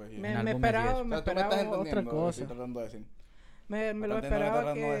 Claro, pues, me en álbumes y esperaba, eso. me O sea, tú me estás esperaba otra entendiendo lo que cosa. estoy tratando de decir. Me lo Bastante esperaba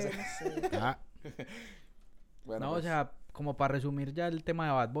no que... me está no sé. Ah, Bueno, no, pues, o sea, como para resumir ya el tema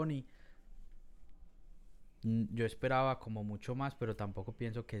de Bad Bunny, yo esperaba como mucho más, pero tampoco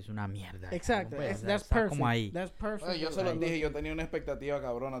pienso que es una mierda. Exacto. Pues, o sea, That's está perfect. como ahí. That's perfect. bueno, yo se los dije, yo tenía una expectativa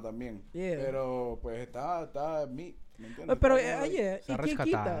cabrona también. Yeah. Pero pues está ¿me entiendes? Pero, Está bien ahí. oye, Está ¿y quién quita?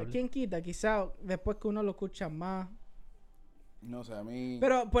 rescatable. ¿Quién quita? Quizá después que uno lo escucha más. No sé, a mí...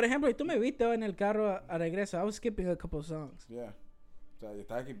 Pero, por ejemplo, y tú me viste hoy en el carro a regreso. I was skipping a couple songs. Yeah. O sea, yo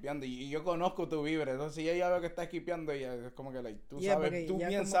estaba esquipeando y yo conozco tu vibra. Entonces, si ella ve que está esquipeando, ella es como que, like, tú Yeah, sabes, porque tú ya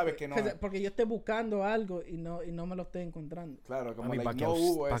bien como sabes que no es. Porque yo estoy buscando algo y no me lo estoy encontrando. Claro, como Mami, like, para que, no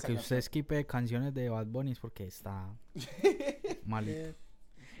hubo pa' esa que canción. usted skipe canciones de Bad Bunny es porque está malito. Yeah.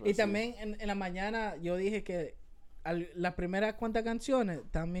 Pues Y sí. también en la mañana yo dije que las primeras cuantas canciones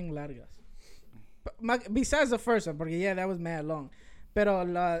también largas. Besides the first one, porque yeah, that was mad long. Pero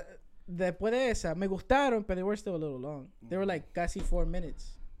después de esa, me gustaron, pero they were still a little long. They were like casi 4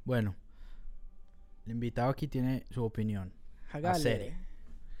 minutes. Bueno, el invitado aquí tiene su opinión. Hágale. Serie.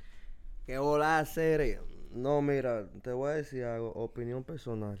 ¿Qué bola serie? No, mira, te voy a decir algo, opinión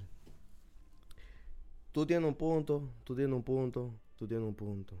personal. Tú tienes un punto, tú tienes un punto, tú tienes un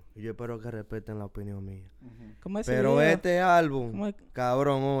punto. Y yo espero que respeten la opinión mía. Ujú. ¿Cómo es ese Pero video? este álbum, ¿Cómo es?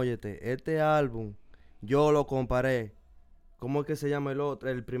 cabrón, óyete, este álbum, yo lo comparé. ¿Cómo es que se llama el otro?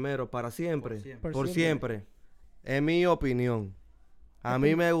 El primero, para siempre. Por siempre. Por siempre. Es mi opinión. A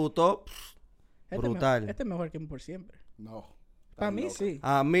mí me gustó brutal. Este es mejor que un Por Siempre. No. Para estás mí loco. sí.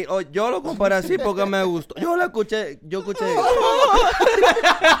 A mí, yo lo comparé así porque me gustó. Yo escuché.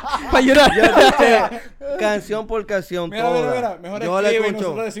 Para llorar. Yo escuché canción por canción Mira, toda. mira, mejor Yo la escribe y escucho.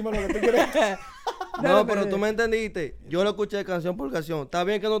 nosotros decimos lo que tú quieres. No, pero tú me entendiste. Yo lo escuché canción por canción. Está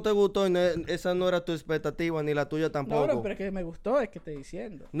bien que no te gustó y esa no era tu expectativa ni la tuya No, tampoco. no, pero es que me gustó, es que estoy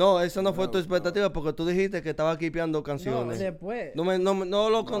diciendo. No, esa no fue tu No, expectativa porque tú dijiste que estaba quipeando No, canciones. después.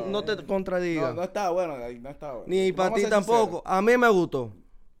 No te contradiga. No estaba bueno, no estaba bueno. Ni para Vamos ti a ser tampoco. sinceros. A mí me gustó.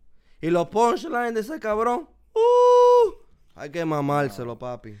 Y los punchlines de ese cabrón. Hay que mamárselo,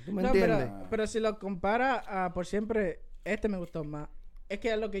 papi. ¿Tú me No, entiendes? pero si lo compara a Por Siempre, este me gustó más. Es que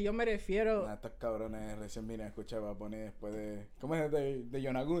a lo que yo me refiero... Nah, estos cabrones recién vine a escuchar Bad Bunny después de... ¿Cómo es? De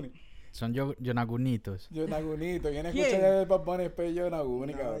Yonaguni. Son Yonagunitos. Yonagunito. Viene a ¿Quién? escuchar el Bad Bunny después de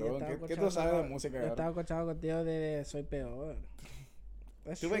Yonaguni, No, yo cabrón. estaba ¿Qué escuchando tú sabes de con- música, Yo cabrón? estaba escuchando contigo de Soy Peor.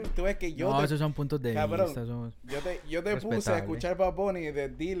 That's Tú true. ves que yo No, te, esos son puntos de Cabrón. vista. Son... yo te puse a respetable. escuchar Bad Bunny de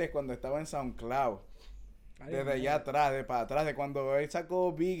Diles cuando estaba en SoundCloud. Ay, Desde no. allá atrás, de para atrás, de cuando él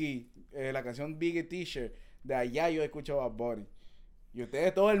sacó Biggie, la canción Biggie T-shirt, de allá yo escucho Bad Bunny. Y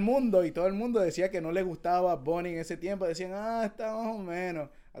ustedes, todo el mundo decía que no le gustaba Bad Bunny en ese tiempo, decían, está más o menos,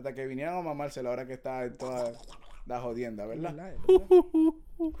 hasta que vinieron a mamárselo ahora que está en toda la jodienda, ¿verdad? ¿Verdad?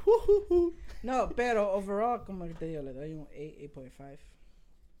 No, pero overall, como que te digo, le doy un 8.5.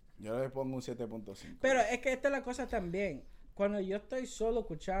 Yo le pongo un 7.5. Pero es que esta es la cosa también. Cuando yo estoy solo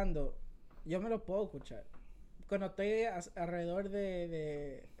escuchando, yo me lo puedo escuchar. Cuando estoy alrededor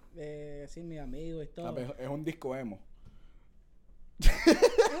de así mis amigos y todo. Es un disco emo.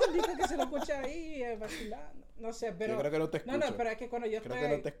 Es un disco que se lo escucha ahí vacilando. No sé, pero... Yo creo que no te escucho. No, pero es que cuando yo Creo estoy...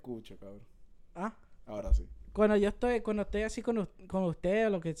 que no te escucho, cabrón. Ah, Ahora sí. cuando estoy así con usted o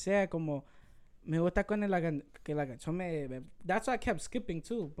lo que sea, como... Me gusta que la canción that's why I kept skipping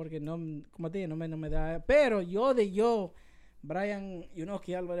too, porque no, como te dije, no me da... Pero Brian,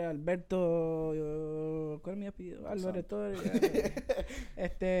 Yunoki, Álvarez, Alberto... ¿Cuál es mi apellido? Álvarez, todo...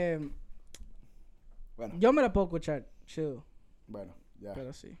 Bueno, Yo me la puedo escuchar, chill, bueno, ya.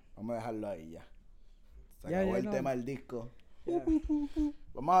 pero sí. Vamos a dejarlo ahí ya. Se Ya, acabó ya el no. tema del disco. Ya.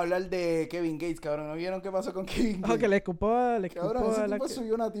 Vamos a hablar de Kevin Gates, cabrón. ¿No vieron qué pasó con Kevin Oh, Gates? que le escupó Cabrón, ese a la tipo que...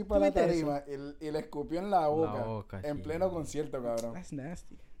 subió una tipa a ¿Tú la viste tarima y le escupió en la boca. boca, en sí. pleno concierto, cabrón. That's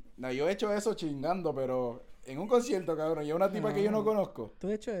nasty. No, yo he hecho eso chingando, pero En un concierto, cabrón. Y a una tipa que yo no conozco. ¿Tú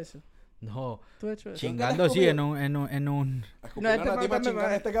has hecho eso? No, ¿Tú has hecho eso? chingando sí en un Escupirle a una tipa chingando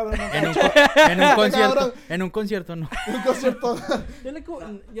a este cabrón. en un concierto no. Un concierto.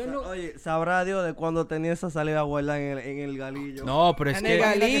 Yo no... Oye, sabrá Dios de cuando tenía esa salida buena en el galillo. No, pero es En el que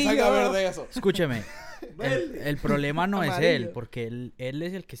galillo. Que salga a ver de eso. escúcheme. El problema no es Amarillo. él, porque él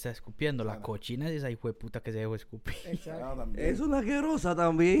es el que está escupiendo. La cochina es esa hijo de puta que se dejó escupir. Exacto. No, también. Es una asquerosa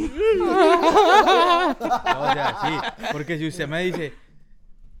también. No, o sea, sí. Porque si usted me dice,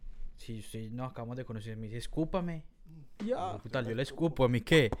 si nos acabamos de conocer, me dice, escúpame. Ya. Puta, yo le escupo, ¿a mí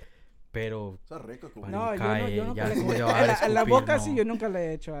qué? Pero, Eso es rico, escupir. No, yo nunca ya le cómo escupí. se va a dar En la escupir, boca no. sí, yo nunca le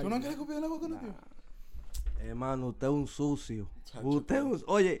he hecho ¿Tú algo. nunca le escupiste en la boca a una tipa? Hermano, usted es un sucio. Chacho, Usted es un...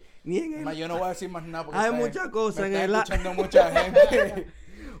 Oye, ni en Es más, el... yo no voy a decir más nada porque Hay está- muchas cosas me en está el... escuchando mucha gente.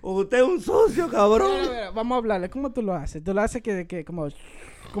 Usted es un sucio, cabrón. Mira, vamos a hablarle. ¿Cómo tú lo haces? ¿Tú lo haces que como un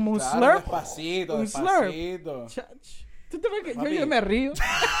Claro, slurp? despacito, Un despacito. Chach. ¿Tú te ves que Papi. yo me río?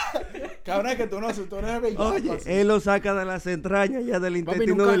 Cabrón, es que tú no eres bellaco. Oye, así. él lo saca de las entrañas ya del Papi,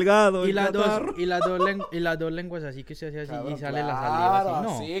 intestino nunca- delgado. y el las catarro. dos lenguas así que se hace así Cabrón, y sale la claro, saliva así,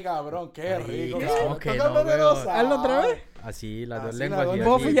 ¿no? Sí, cabrón, qué Ay, rico. ¿qué? cabrón. ¿Cómo que Tócame no, de weón? los Hazlo otra vez. Así, las dos Así, lenguas las y dos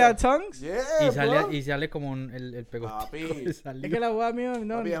Both así. of your tongues. Yeah, bro. Y sale como el pegotito. Papi. le salió. Es que la hueá mía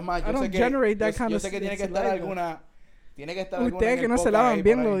no. Papi, es más, I yo don't sé que, generate that yo, kind yo of sé que tiene que estar saliva. alguna. Tiene que estar alguna. Ustedes en que el no se podcast lavan ahí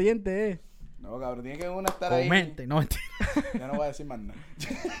bien por ahí. los dientes, No, cabrón, tiene que una estar ahí. Comente, no mentira. Ya no voy a decir más nada.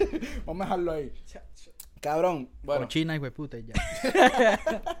 Vamos a dejarlo ahí. Cabrón, bueno. Cochina, hijo de puta, y ya.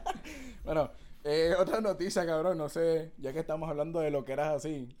 Bueno, otra noticia, cabrón, no sé, ya que estamos hablando de lo que eras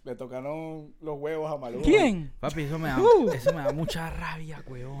así, le tocaron los huevos a Maluma. ¿Quién? Papi, eso me da mucha rabia,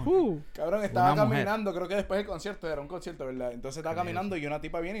 weón. Cabrón, estaba Una mujer. caminando, creo que después del concierto, era un concierto, ¿verdad? Entonces estaba caminando y una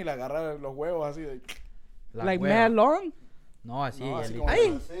tipa viene y le agarra los huevos así de... La Like hueva. mad long? No, así. No, y así él, como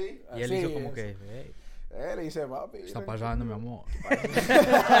Ay. así, y él así, hizo como así. que, hey, Le dice, papi. ¿qué está pasando, mi amor?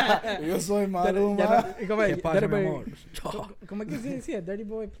 Yo soy Ya Maluma. no- ¿Cómo es? ¿Qué pasa, Dirty mi Boy. amor? ¿Cómo es que se decía? Dirty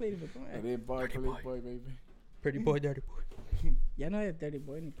Boy Playboy. ¿Cómo es? Pretty boy, Pretty pretty boy. boy, baby. Pretty boy, dirty boy. Ya no es Dirty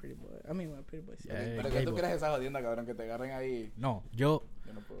Boy ni Pretty Boy. A mí, bueno, Pretty Boy sí. Yeah. Pero que tú crees esa jodienda, cabrón, que te agarren ahí. No, yo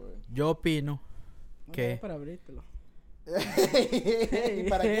Yo no puedo ver. opino No, que... para abrírtelo. ¿Y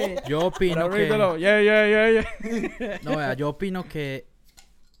para qué? Yo opino que... Yeah. No, vea, yo opino que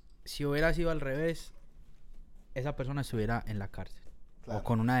si hubiera sido al revés, esa persona estuviera en la cárcel. Claro. O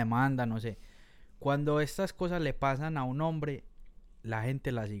con una demanda, no sé. Cuando estas cosas le pasan a un hombre, la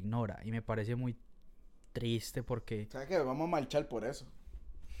gente las ignora. Y me parece muy triste porque ¿Sabes qué? Vamos a marchar por eso.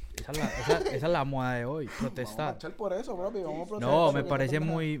 esa es la moda de hoy, Vamos a protestar. marchar por eso, papi. Vamos a protestar. No, me porque parece no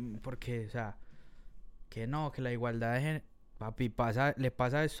pasa muy... Porque, o sea, que no, que la igualdad de género... Papi, le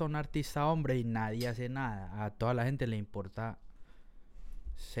pasa eso a un artista hombre y nadie hace nada. A toda la gente le importa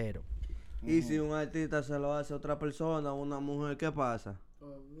cero. Y si un artista se lo hace a otra persona, una mujer, ¿qué pasa?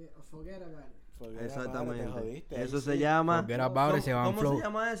 Forget about it. Porque, te Exactamente. jodiste, ahí Eso sí. se llama... Forget about it, se van ¿Cómo se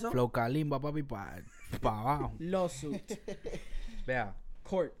llama eso? Flow Kalimba, papi, pa abajo. Lawsuit. Vea,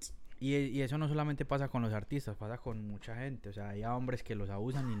 Court. y eso no solamente pasa con los artistas, pasa con mucha gente. O sea, hay hombres que los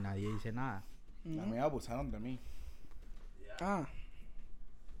abusan y nadie dice nada. A mí me abusaron de mí. Ah.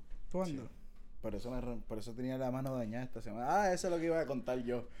 ¿Cuándo? Por eso tenía la mano dañada esta semana. Ah, eso es lo que iba a contar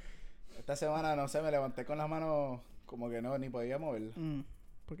yo. Esta semana, no sé, me levanté con las manos como que no, ni podía moverla.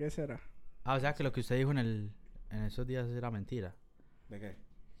 ¿Por qué será? Ah, o sea, que lo que usted dijo en esos días era mentira. ¿De qué?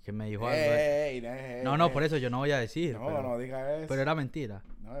 Que me dijo algo. No, por eso yo no voy a decir. No, pero, no diga eso. pero era mentira.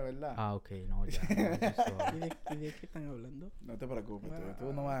 No, es verdad. Ah, ok, no, ya. No, ¿Y de qué están hablando? No te preocupes,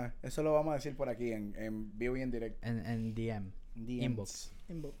 tú nomás. Eso lo vamos a decir por aquí en vivo y en directo. en DM. DMs. Inbox.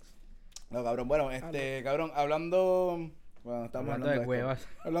 Inbox. No, cabrón. Bueno, cabrón, hablando. Bueno, estamos Hablando de esto. huevas.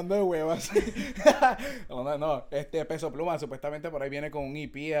 Hablando de huevas. Peso Pluma supuestamente por ahí viene con un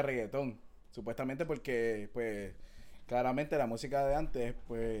EP de reggaetón. Supuestamente porque, pues, claramente la música de antes,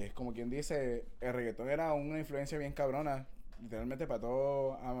 pues, como quien dice, el reggaetón era una influencia bien cabrona, literalmente para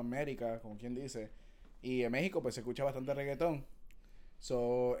toda América, como quien dice. Y en México, pues, se escucha bastante reggaetón.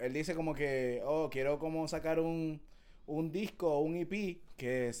 So, él dice como que, quiero como sacar un disco o un EP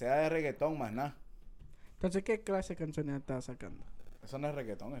que sea de reggaetón más nada. Entonces, ¿qué clase de canciones estás sacando? Eso no es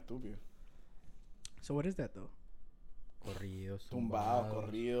reggaetón, estúpido. So, what is that, though? Corridos. Tumbado, tumbados.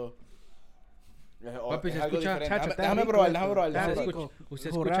 corrido. Papi, Es se algo escucha- diferente. Chacho, Déjame, está déjame rico probar, esto. déjame probar. Está déjame rico. probar. Usted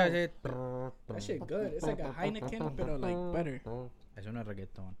Jurado. escucha ese... That shit good. It's like a Heineken, pero like better. Eso no es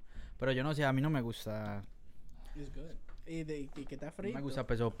reggaetón. Pero yo no sé, a mí no me gusta... It's good. ¿Y qué está No frito? me gusta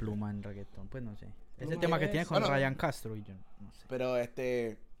Peso Pluma en reggaetón, pues no sé. Ese Pluma tema que es- tiene con Bueno. Ryan Castro y yo no sé. Pero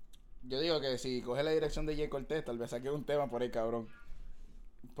yo digo que si coge la dirección de Jay Cortés, tal vez saque un tema por ahí, cabrón.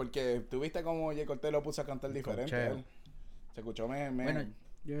 Porque tú viste cómo J. Cortés lo puso a cantar diferente. Cocheo. Él. Se escuchó Bueno, más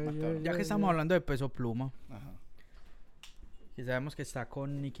cabrón. ya que estamos hablando de Peso Pluma, Ajá. y sabemos que está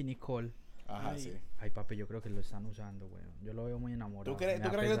con Nicki Nicole. Ajá, Ay. sí. Ay, papi, yo creo que lo están usando, weón. Yo lo veo muy enamorado. ¿Tú crees Me da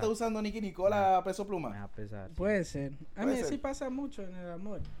que lo pesar, está usando Nicki Nicole Me a Peso Me Pluma? da pesar. sí. Puede ser. A Puede mí ser. sí pasa mucho en el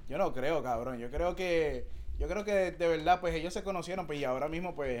amor. Yo no creo, cabrón. Yo creo que de verdad, pues ellos se conocieron, pues y ahora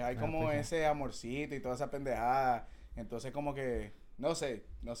mismo, pues hay Ah, como pues, ese amorcito y toda esa pendejada. Entonces, como que, no sé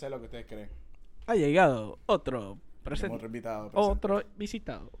lo que ustedes creen. Ha llegado otro presente. Hemos invitado Otro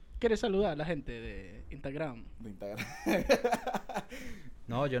visitado. ¿Quieres saludar a la gente de Instagram? de Instagram.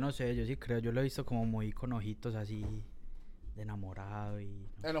 No, yo no sé, yo sí creo. Yo lo he visto como muy con ojitos así de enamorado y...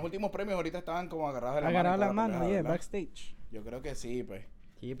 En los últimos premios ahorita estaban como agarrados de la Agarrar mano. y la toda mano, pendejada, yeah, ¿verdad? backstage. Yo creo que sí, pues.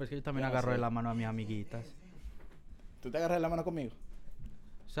 Sí, pues que yo también Yo no agarro de sé. la mano a mis amiguitas. ¿Tú te agarras de la mano conmigo?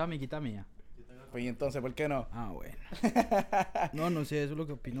 ¿Esa amiguita mía? Pues y entonces, ¿por qué no? Ah, bueno. No sé, eso es lo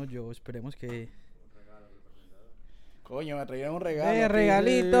que opino yo. Esperemos que... Coño, me trajeron un regalo. aquí.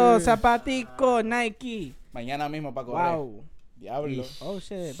 Regalito, zapatico, Nike. Mañana mismo para correr. Wow. Diablo. Ish. Oh,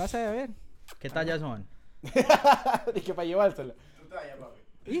 shit. Vas a ver. ¿Qué tallas son? Dije para llevárselo.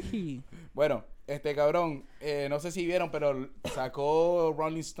 Iji. Bueno, cabrón, no sé si vieron, pero sacó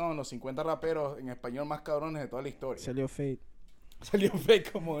Rolling Stone los 50 raperos en español más cabrones de toda la historia. Salió Fate. Salió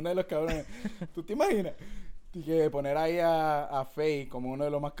Fake como uno de los cabrones. ¿Tú te imaginas? Que poner ahí a Fake como uno de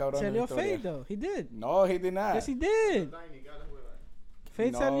los más cabrones Salió de la historia. Fate, though. He did. No, he did not. Yes, he did.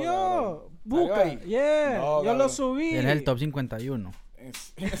 Fate No, salió. cabrón. Busca. ¿Salió ahí? Yeah. No, Yo lo cabrón. subí. Él es el top 51. En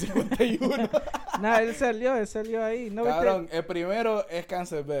 51. Nah, él salió ahí. ¿No Cabrón, el primero es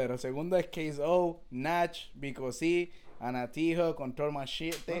Cancerbero, el segundo es Case O, Natch, Bicosí, Anatijo, Control viste? ¿Vas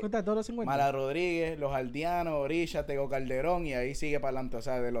a Machete, contar todos los 50? Mala Rodríguez, Los Aldeanos, Orilla, Tego Calderón y ahí sigue para adelante. O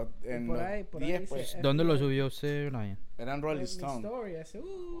sea, de los en Por los ahí 10 dice, pues ¿Dónde lo subió usted, Brian? eran Rolling Mi Stone. story, I said,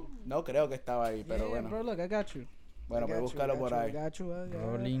 No creo que estaba ahí, pero yeah, bueno. bro, look, I got you. Bueno, I pues got búscalo you, por got ahí. you, got you,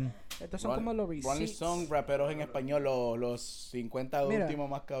 Rolling. Estos son como los Rolling receipts. Stone, raperos en español, los 50 Mira. últimos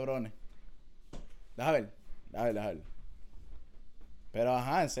más cabrones. Déjame ver. Pero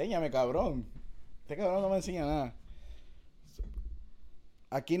ajá, enséñame, cabrón. Este cabrón no me enseña nada.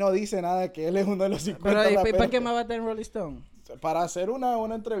 Aquí no dice nada que él es uno de los 50 Pero, ¿y raperos. para qué me va a tener Rolling Stone? Para hacer una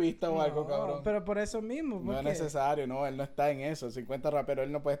entrevista o algo, No, cabrón. pero por eso mismo. No es ¿por qué? necesario, no, él no está en eso. 50 raperos,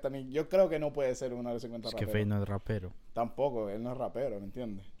 él no puede estar ni... Yo creo que no puede ser uno de los 50 Es que raperos. Faye no es rapero. Tampoco, él no es rapero, ¿me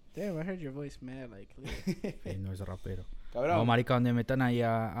entiendes? Damn, I heard your voice, man. Like, Faye no es rapero. Cabrón. No, marica, donde metan ahí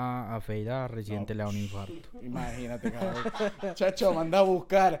a Faye, a Residente No. le da un infarto. Imagínate, cabrón. Chacho, manda a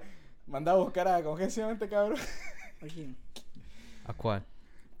buscar a... ¿Cómo que se llama este cabrón? ¿a quién? ¿A cuál?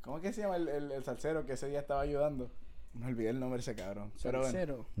 ¿Cómo es que se llama el salsero que ese día estaba ayudando? Me olvidé el nombre de ese cabrón. Pero bueno,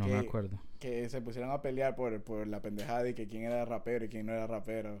 Salsero. No Que- me acuerdo. que se pusieron a pelear por la pendejada y que quién era rapero y quién no era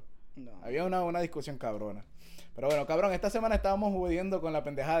rapero. No. Había una discusión cabrona. Pero bueno, cabrón, esta semana estábamos jodiendo con la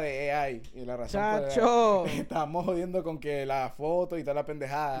pendejada de AI. Y la razón por la- Chacho. estábamos jodiendo con que la foto y toda la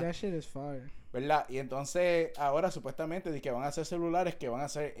pendejada. That shit is fire. ¿Verdad? Y entonces ahora supuestamente dicen que van a hacer celulares que van a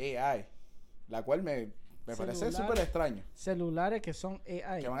ser AI. La cual me parece Celulares. súper extraño. Celulares que son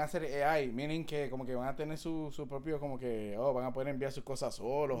AI. Que van a ser AI, miren que como que van a tener su propio como que, van a poder enviar sus cosas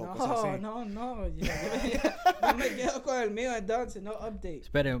solos o cosas así. No. Yo me quedo con el mío entonces. No update.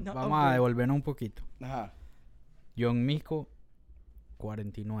 Esperen, No, vamos ok. a devolvernos un poquito. Ajá. John Mico,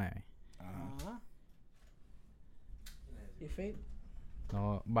 49. Ajá. Ajá. ¿Y Fate?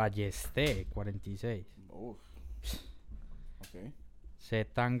 No, Ballesté, 46. Uf. Ok,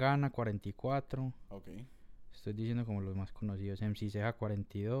 Zetangana, 44. ok, Estoy diciendo como los más conocidos. MC Ceja,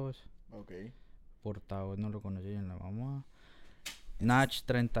 42. ok. Portavoz no lo conocí en la mamá. Nach,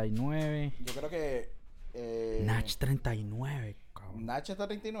 39. Yo creo que Nach, 39, cabrón. Nach está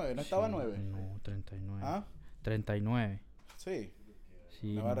 39, ¿no estaba Sí, 9? No, 39. ¿Ah? 39. Sí.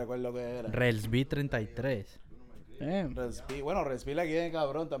 Sí. No me recuerdo qué era. Relsby, 33. Damn. Bueno, Respi la quiere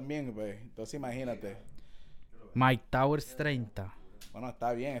cabrón también, pues. Entonces imagínate. Mike Towers, 30. Bueno,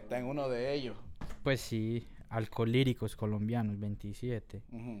 está bien, está en uno de ellos. Pues sí. Alcolíricos colombianos, 27.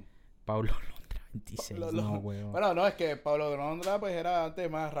 Ujú. Paulo Londra, 26. No, weón. Bueno, no, es que Pablo Londra pues era antes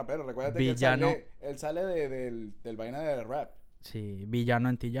más rapero. Recuérdate Villano. que él sale del vaina de rap. Sí. Villano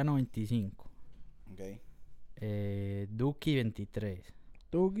Antillano, 25. Ok. Duki, 23.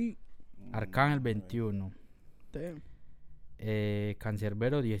 Tugi. Arcángel, 21. Damn.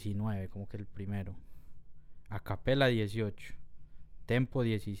 Cancerbero, 19, como que el primero. Acapela, 18. Tempo,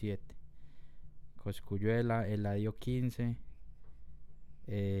 17. Coscuyuela, Eladio, 15.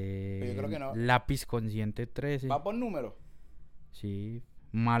 Yo creo que no. Lápiz Consciente, 13. ¿Va por número? Sí.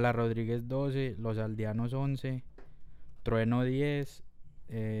 Mala Rodríguez, 12. Los Aldeanos, 11. Trueno, 10.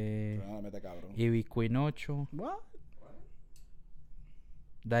 No, mete cabrón. Ivy Queen 8. What?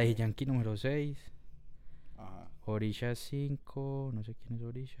 Daddy Yankee número 6. Ajá. Orishas 5. No sé quién es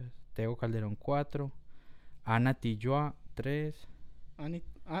Orishas. Tego Calderón 4. Ana Tilloa 3.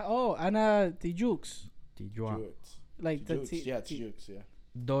 Ana Tijoux. Tilloa. Jukes. Like the Jukes, yeah, it's Jukes, yeah.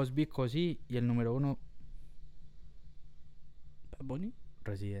 2 Bicosí. Y el número 1 Badbunny.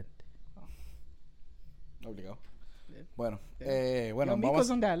 Residente. Obligado. Yeah. Bueno, Yeah. bueno, Yo, Miko's vamos.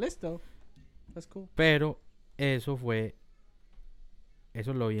 on that list though. That's cool. Pero eso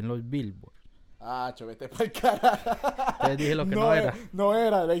lo vi en los Billboard. Ah, vete pa'l carajo. Entonces dije lo que no era. No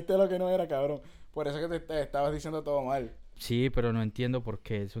era, leíste lo que no era, cabrón. Por eso que te estabas diciendo todo mal. Sí, pero no entiendo por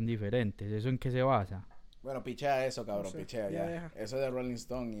qué son diferentes. ¿Eso en qué se basa? Bueno, pichea eso, cabrón, No sé, pichea ya ya. deja. Eso es de Rolling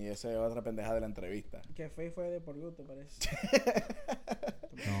Stone y esa es otra pendeja de la entrevista. Que Faye fue de por gusto, parece.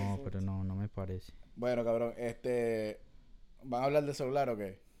 No, pero no me parece. Bueno, cabrón, ¿van a hablar del celular o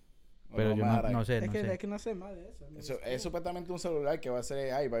qué? ¿O Pero nos yo vamos a dejar ahí? no sé, Es no que, sé. es que no sé más de eso. Eso es supuestamente un celular que va a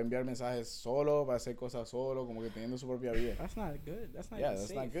ser AI, va a enviar mensajes solo, va a hacer cosas solo, como que teniendo su propia vida. That's not good. That's not Yeah, even that's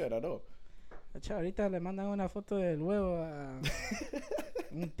safe. not good at all. Acha, ahorita le mandan una foto del huevo a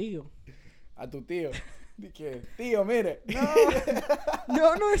un tío. A tu tío. Dije, tío, mire.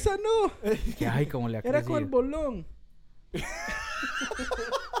 No, esa no. Que ay, como le ha Era con el crecido. bolón.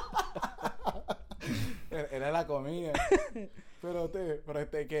 Era la comida. Pero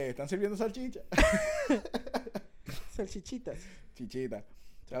 ¿qué? ¿Están sirviendo salchicha? Salchichitas. Chichita.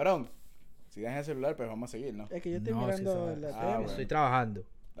 Cabrón, si dejas el celular, pues vamos a seguir, ¿no? Es que yo estoy No, sí mirando sabe. la Ah, tema. bueno. Estoy trabajando.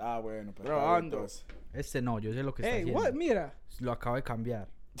 Ah, bueno, pues. Probando. No, yo sé lo que está Hey, haciendo. what? Mira. Lo acabo de cambiar.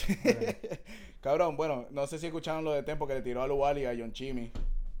 Cabrón, bueno, no sé si escucharon lo de Tempo que le tiró a Luwali y a John Chimmy.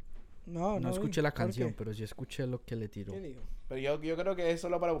 No No vi. escuché la ¿Por canción, qué? pero sí escuché lo que le tiró. ¿Qué dijo? Pero yo creo que es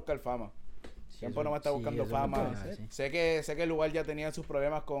solo para buscar fama. Sí, Tempo eso- no me está sí, buscando eso es lo que fama. hace. Sé que Luwali ya tenía sus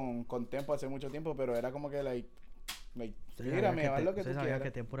problemas con Tempo hace mucho tiempo, pero era como que, like tírame, haz lo que tú ¿Usted sabía quieras.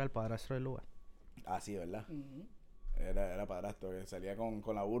 que Tempo era el padrastro del lugar? Ah, sí, ¿verdad? Ujú. Era padrastro, que salía con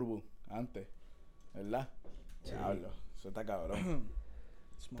la Burbu antes, ¿verdad? Sí. Diablo, eso está cabrón.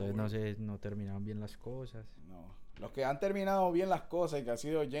 Entonces no sé, no terminaron bien las cosas. No. Los que han terminado bien las cosas, y que ha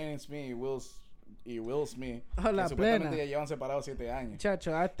sido James Smith y Will Smith, A la que supuestamente plena. ya llevan separados 7 años.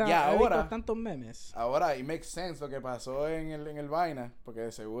 Chacho, Y he visto ahora- tantos memes. Ahora, it makes sense lo que pasó en el vaina, porque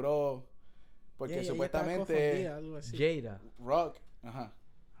de seguro, porque Yeah, ella estaba supuestamente confundida, algo así. Jada. Rock, ajá,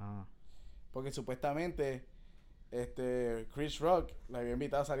 Ah. porque supuestamente Chris Rock le había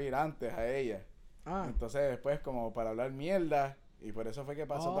invitado a salir antes a ella. Ah, Entonces después como para hablar mierda, y por eso fue que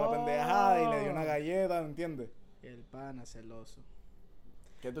pasó toda la Oh. pendejada y le dio una galleta, ¿entiendes? el pana celoso.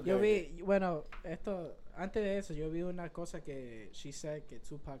 ¿Qué tú Yo crees? vi, bueno, antes de eso, yo vi una cosa que she said que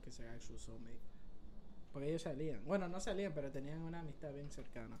Tupac is her actual soulmate. Porque ellos salían. Bueno, no salían, pero tenían una amistad bien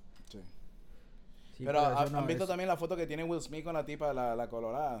cercana. Sí. Sí, pero eso ¿han no visto es- también la foto que tiene Will Smith con la tipa, la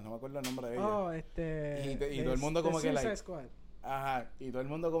colorada? No me acuerdo el nombre de ella. Oh, Y todo el mundo como que Suicide like- Squad. Ajá, y todo el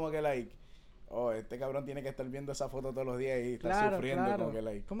mundo como que like, oh, este cabrón tiene que estar viendo esa foto todos los días y estar Claro, sufriendo claro. como que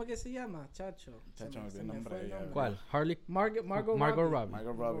like. ¿Cómo que se llama, chacho? Chacho, me olvidé se el nombre fue de ella, nombre. ¿Cuál? Harley. Margot Margot Robbie. Robbie.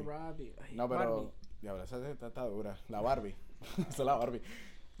 Margot Margot Robbie. Robbie. Ay, No, pero Barbie. ya, esa está dura. La Barbie. Esa es la Barbie.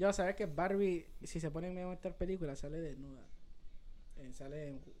 Yo, ¿sabes que Barbie, si se ponen a meter películas, sale desnuda? Sale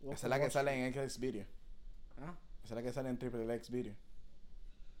en Wolf Esa es la que of sale Wall en X Video. Street. Ah, Esa es la que sale en Triple X Video.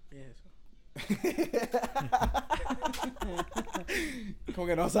 ¿qué es eso? Como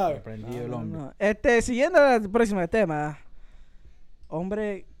que no sabe. Aprendido el hombre. No. Siguiendo el próximo tema.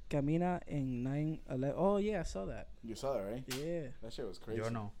 Hombre camina en 9/11. Oh, yeah, I saw that. You saw that, right? Yeah. That shit was crazy. Yo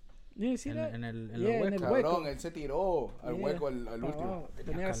no. You see En, that? en el, en Yeah, los en huecos. el hueco. Cabrón, él se tiró al Yeah. hueco al Pa' último. abajo.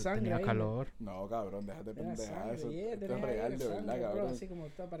 Tenía sangre Tenía ahí. calor. No, cabrón, déjate Tenía pendejar sangre, eso. yeah, Esto tenía es real, de sangre, verdad, bro, cabrón. así como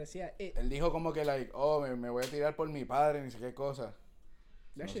todo parecía. Él dijo como que, like, oh, me voy a tirar por mi padre, ni sé qué cosa.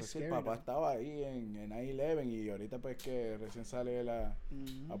 That No sé shit's si el scary, papá though. estaba ahí en 9/11 y ahorita pues que recién sale a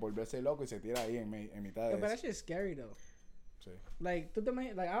volverse loco y se tira ahí en mitad de Yeah, but that eso. shit's scary though. Sí. Like, tú te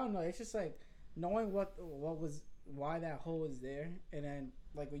imaginas, like, I don't know, it's just like knowing why that hole is there, and then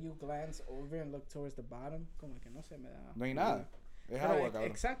like when you glance over and look towards the bottom, como que no se me da. No hay nada. Es Pero agua, cabrón.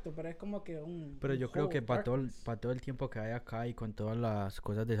 exacto, pero es como que un. Pero un yo creo hole, que para darkness. todo el tiempo que hay acá y con todas las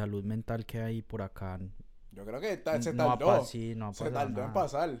cosas de salud mental que hay por acá, Yo creo que se no ha tardó. sí, no ha Se pasado tardó en nada.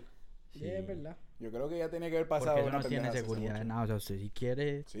 pasar. Yeah, es verdad. Yo creo que ya tenía que haber pasado Porque eso una no tiene pendeja hace seguridad de mucho. nada. O sea, usted si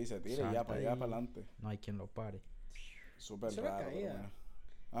quiere, Sí, se tira y ya salta para allá, y para adelante. no hay quien lo pare. Súper Es una raro. pero caída. bueno.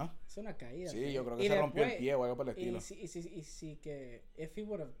 ¿Ah? Es una caída. Sí, yo creo que Y se rompió el después- pie o algo por el estilo. Y si que if he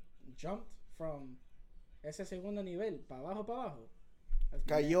would have jumped from ese segundo nivel para abajo.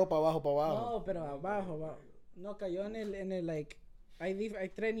 Cayó para abajo, para abajo. No, pero abajo. No, cayó en el like hay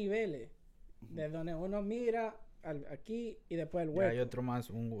 3 niveles. De donde uno mira aquí y después el Y hueco. hay otro hueco más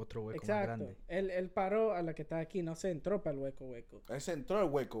Exacto. grande. Él paró a la que está aquí, no se entró para el hueco. Él se entró al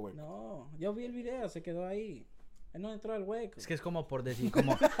hueco. No, yo vi el video, se quedó ahí. Él no entró al hueco. Es que es como por decir,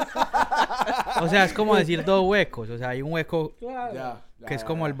 como... o sea, es como decir 2 huecos. O sea, hay un hueco Claro. que es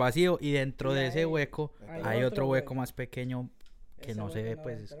como el vacío y dentro Y de ese hay- hay hay otro otro hueco hueco. más pequeño que Ese no se hueco ve, no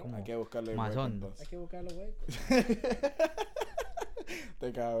pues va a es entrar. como Hay que buscarle el más hueco, hondo. entonces. Hay que buscar los huecos.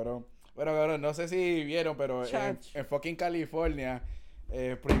 Este cabrón. Bueno, cabrón, no sé si vieron, pero Chach. en fucking California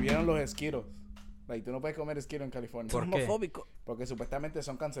prohibieron los esquiros. Like, tú no puedes comer esquiro en California. ¿Por qué? Homofóbico. Porque supuestamente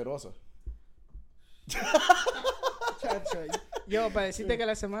son cancerosos. Chacho, yo para decirte que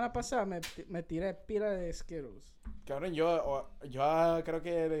la semana pasada me tiré pila de Skittles. Cabrón, yo creo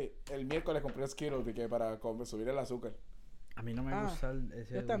que el miércoles compré Skittles de que para subir el azúcar. A mí no me Ah, gusta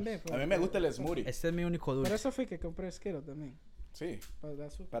ese Yo dulce. también. A mí me gusta el smoothie. Este es mi único Por dulce. eso fue que compré Skittles también. Sí, Para el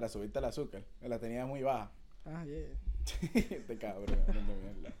azúcar. para subirte el azúcar. La tenía muy baja. Ah, yeah. Este cabrón, no te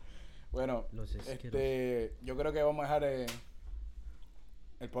mierda. Bueno, Los Skittles. yo creo que vamos a dejar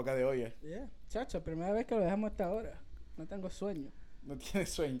el podcast de hoy. Yeah. Chacho, primera vez que lo dejamos a esta hora. No tengo sueño. No tienes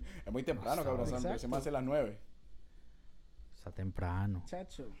sueño. Es muy temprano, No, cabrón. exacto. Se me hace las 9. Está temprano.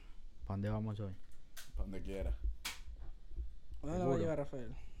 Chacho. ¿Para dónde vamos hoy? Para donde quiera. ¿Dónde lo va a Seguro. llevar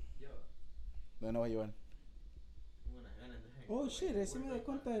Rafael? ¿Dónde nos va a llevar? Oh, shit, ese me doy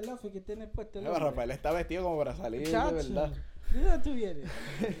cuenta del outfit que tiene puesto el No, hombre. Rafael está vestido como para salir, Chacho. de verdad. ¿De dónde tú vienes?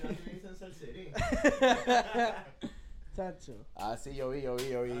 Chacho. Ah, sí, yo vi.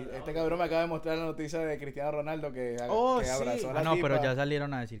 Este cabrón me acaba de mostrar la noticia de Cristiano Ronaldo que Oh, que sí. abrazó a la Ah, no, pero tipa. ya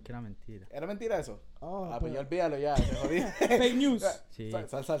salieron a decir que era mentira. ¿Era mentira eso? Oh, Ah, pues pero- ya olvídalo ya, te jodí. Fake news. Sí.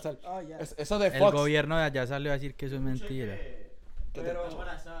 Sal. Oh, ya. Eso de El Fox. gobierno de allá salió a decir que eso es mentira. Pero,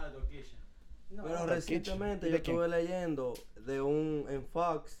 No, pero no, recientemente ¿de yo quién? estuve leyendo en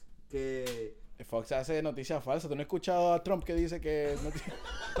Fox que... Fox hace noticias falsas. ¿Tú no has escuchado a Trump que dice que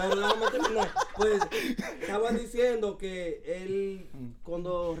Pero déjame terminar. Pues estaban diciendo que él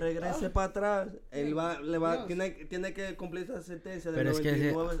cuando regrese para atrás, él Dios. tiene que cumplir esa sentencia de Pero es que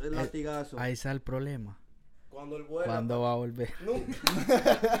 99 latigazos. ahí está el problema. Cuando él vuelva. ¿Cuándo va a volver? Nunca.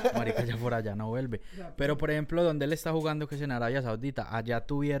 Marica, ya por allá no vuelve. Pero, por ejemplo, donde él está jugando, que es en Arabia Saudita, allá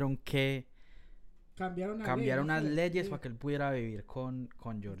tuvieron que Cambiar cambiar ley, unas ¿no? leyes Sí. para que él pudiera vivir con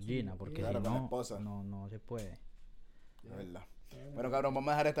Georgina, porque Claro, si con la no, esposa. no se puede. De verdad. Bueno, cabrón, vamos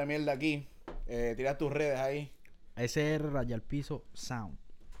a dejar esta mierda aquí. Tira tus redes ahí. SR Raya al Piso Sound.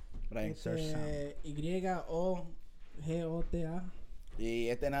 Brian. YOGOTA. Y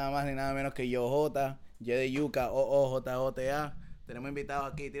nada más ni nada menos que YoJ, Y de Yuca, OOJOTA. Tenemos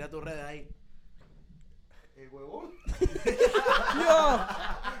invitados aquí. Tira tus redes ahí. El huevón.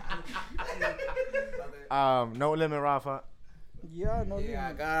 No Limit Rafa. Ya, no Y digo.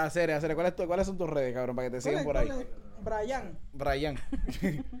 acá, Cere, ¿cuáles son tus redes, cabrón? Para que te sigan por ahí. Brian. Brian.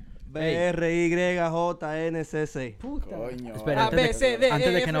 BRYJNCC. Puta. Coño. Espera, A, B, C, D, antes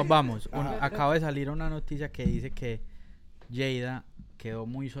de E, que F. nos vamos, Ajá. acaba de salir una noticia que dice que Jada quedó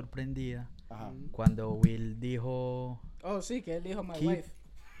muy sorprendida Ajá. cuando Will dijo Oh, sí, que él dijo my Keep- wife.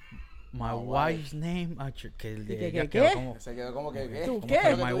 My My wife's name, que el de ¿Qué, ella qué, quedó qué? como Se quedó como que, ¿qué? ¿Tú ¿Cómo qué?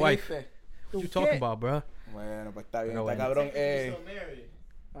 fue lo que My tú wife. dijiste? ¿Tú What you talking qué? about, bro? Bueno, pues está bien, Pero está bueno. cabrón.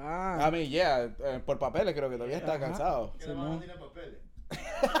 Ah, A mí, yeah, por papeles creo que todavía está Ajá. cansado. sí, no.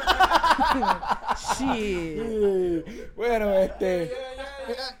 Sí. Bueno,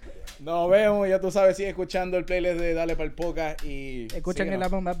 nos vemos, ya tú sabes, sigue escuchando el playlist de Dale Pa'l Podcast y Escuchan el síguenos.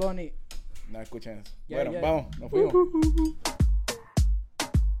 álbum Bad Bunny. No escuchen eso. Ya, Bueno, ya. vamos, nos fuimos.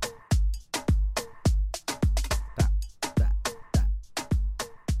 Ta, ta, ta.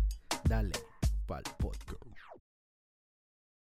 Dale pa'l podcast.